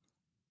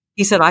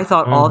 He said, "I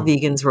thought all Mm.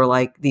 vegans were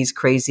like these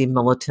crazy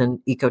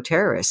militant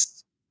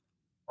eco-terrorists."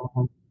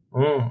 Mhm.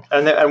 Mm.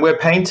 And we're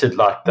painted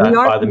like We that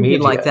are by the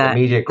treated like media. The that.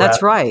 media That's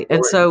grabs right. the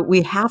And story. so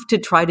we have to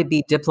try to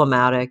be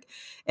diplomatic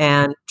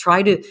and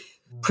try to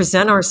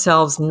present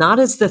ourselves not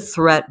as the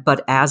threat,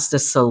 but as the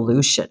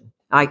solution.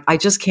 I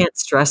just can't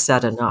stress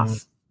that Mm.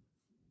 enough.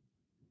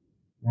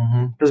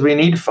 Because we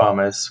need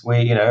farmers.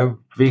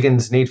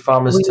 Vegans need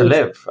farmers We to need,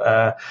 live.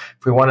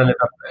 If we want to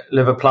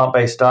live a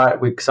plant-based diet,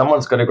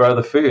 someone's got to grow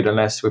the food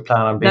unless we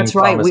plan on being that's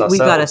right. farmers We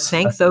got to ourselves.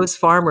 thank those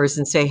farmers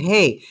and say,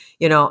 hey,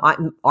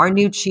 our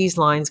new cheese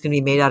line is going to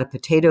be made out of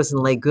potatoes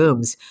and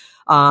legumes.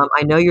 I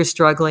know you're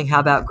struggling. How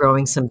about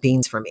growing some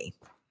beans for me?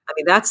 I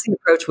mean, that's the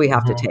approach we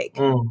have to Mhm. take.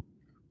 Mm.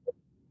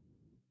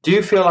 Do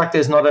you feel like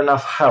there's not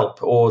enough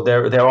help, or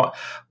there are?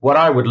 What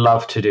I would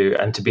love to do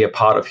and to be a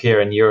part of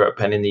here in Europe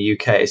and in the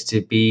UK is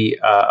to be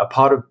a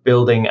part of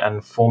building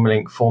and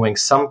forming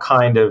some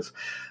kind of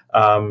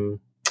um,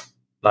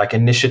 like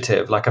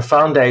initiative, like a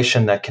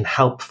foundation that can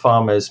help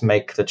farmers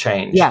make the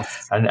change,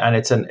 Yes. and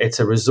it's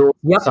a resource of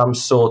Yep. some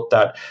sort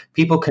that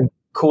people can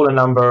call a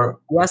number,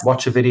 Yes.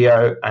 watch a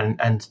video, and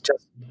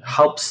just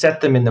help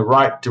set them in the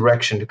right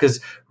direction, because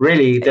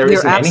really there You're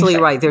isn't absolutely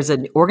anything. right. There's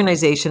an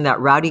organization that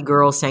Rowdy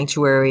Girl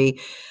Sanctuary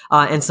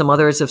and some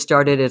others have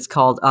started. It's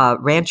called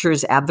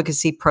Ranchers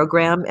Advocacy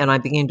Program, and I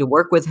began to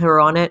work with her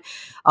on it.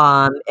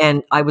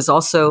 And I was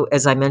also,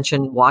 as I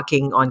mentioned,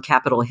 walking on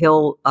Capitol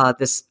Hill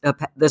this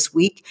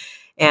week,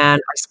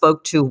 and I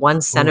spoke to one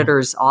Mm.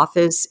 senator's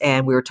office,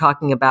 and we were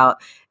talking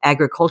about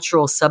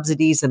agricultural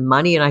subsidies and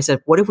money. And I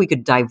said, what if we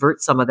could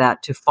divert some of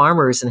that to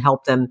farmers and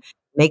help them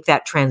make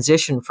that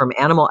transition from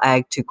animal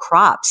ag to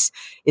crops?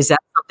 Is that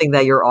something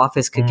that your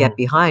office could get Mm.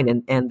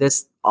 behind? And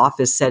this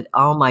office said,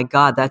 "Oh my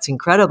God, that's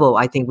incredible.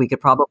 I think we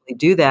could probably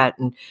do that."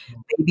 And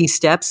baby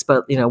steps,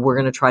 but we're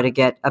going to try to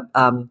get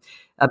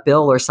a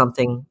bill or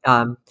something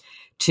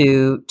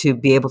to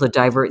be able to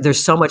divert.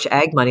 There's so much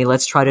ag money.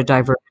 Let's try to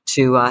divert it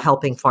to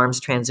helping farms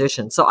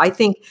transition. So I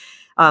think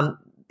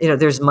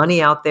there's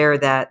money out there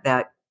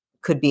that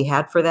could be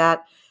had for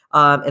that,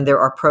 and there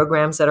are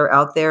programs that are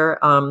out there.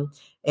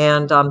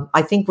 And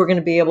I think we're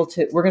going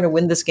to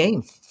win this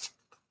game.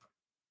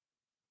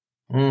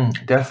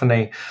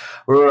 Definitely.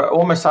 We're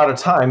almost out of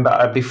time,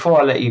 but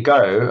before I let you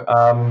go,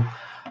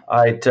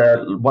 I'd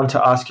want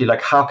to ask you,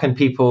 like, how can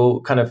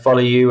people kind of follow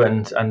you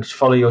and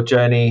follow your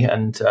journey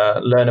and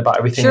learn about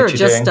everything Sure. that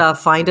you're Just doing?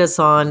 find us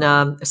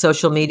on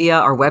social media.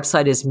 Our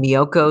website is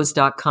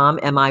miyokos.com,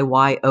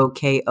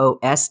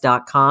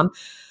 miyokos.com.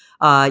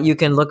 You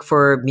can look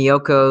for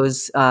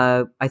Miyoko's,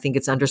 I think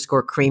it's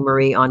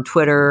 _creamery on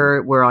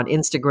Twitter. We're on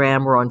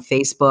Instagram. We're on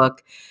Facebook.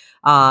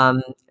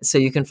 So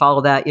you can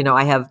follow that.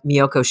 I have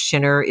Miyoko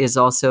Schinner is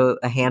also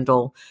a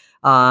handle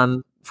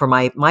for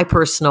my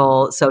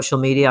personal social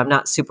media. I'm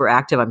not super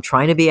active. I'm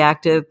trying to be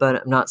active,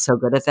 but I'm not so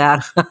good at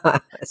that.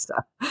 So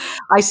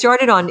I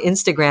started on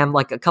Instagram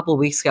like a couple of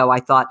weeks ago. I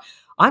thought,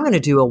 I'm going to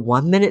do a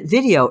 1-minute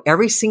video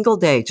every single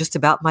day, just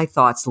about my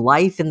thoughts,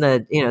 life in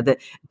the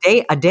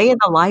a day in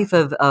the life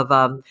of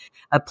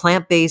a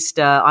plant-based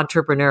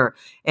entrepreneur.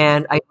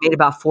 And I made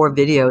about 4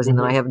 videos, and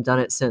then I haven't done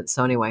it since.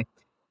 So anyway.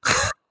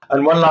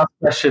 And one last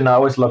question I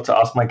always love to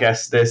ask my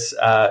guests this: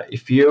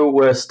 if you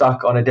were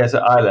stuck on a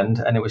desert island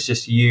and it was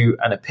just you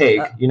and a pig,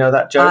 you know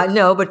that joke?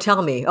 No, but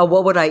tell me,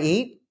 what would I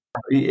eat?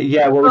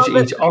 Yeah, what would you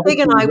eat? The pig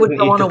Obviously, and you I would wouldn't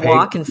go eat on the a pig.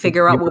 walk and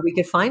figure out what we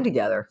could find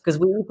together because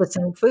we eat the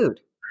same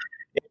food.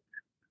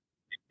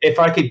 If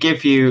I could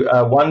give you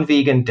one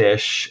vegan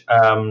dish,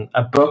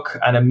 a book,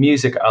 and a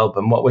music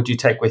album, what would you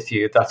take with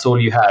you? If that's all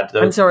you had.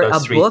 I'm sorry, a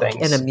those 3 book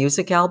and a things: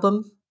 music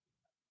album?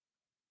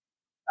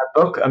 a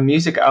book, a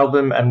music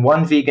album, and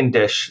one vegan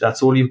dish.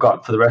 That's all you've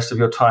got for the rest of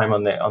your time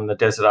on the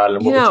desert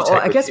island. What would you take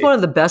I with guess you? one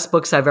of the best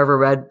books I've ever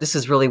read, this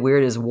is really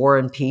weird, is War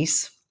and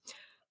Peace.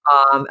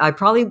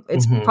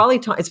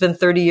 It's been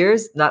 30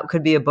 years. That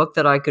could be a book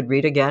that I could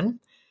read again.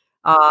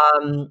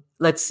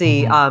 Let's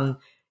see. A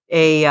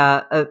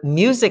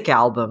music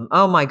album.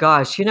 Oh my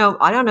gosh. I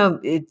don't know.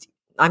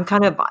 I'm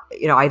kind of,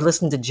 I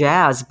listen to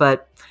jazz,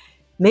 but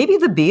maybe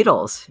the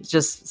Beatles. It's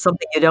just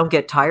something you don't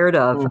get tired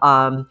of.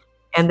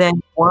 And then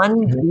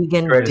one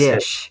vegan Greatest hit.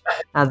 dish.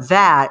 Now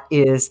that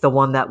is the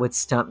one that would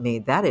stump me.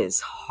 That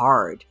is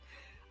hard.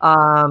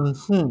 Well,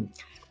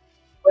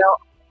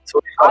 That's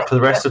what you got for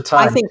the rest of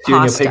time. I think You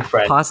and your pasta. pig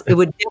friend. It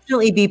would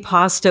definitely be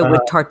pasta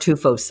with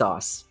tartufo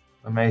sauce.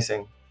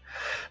 Amazing.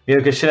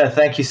 Miyoko Schinner,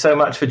 thank you so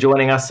much for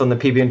joining us on the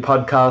PBN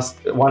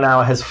podcast. 1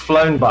 hour has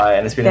flown by,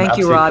 and it's been an Thank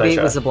you, absolute Robbie.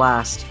 pleasure. It was a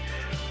blast.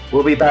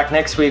 We'll be back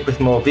next week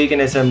with more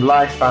veganism,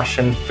 life,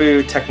 fashion,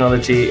 food,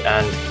 technology,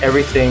 and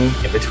everything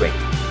in between.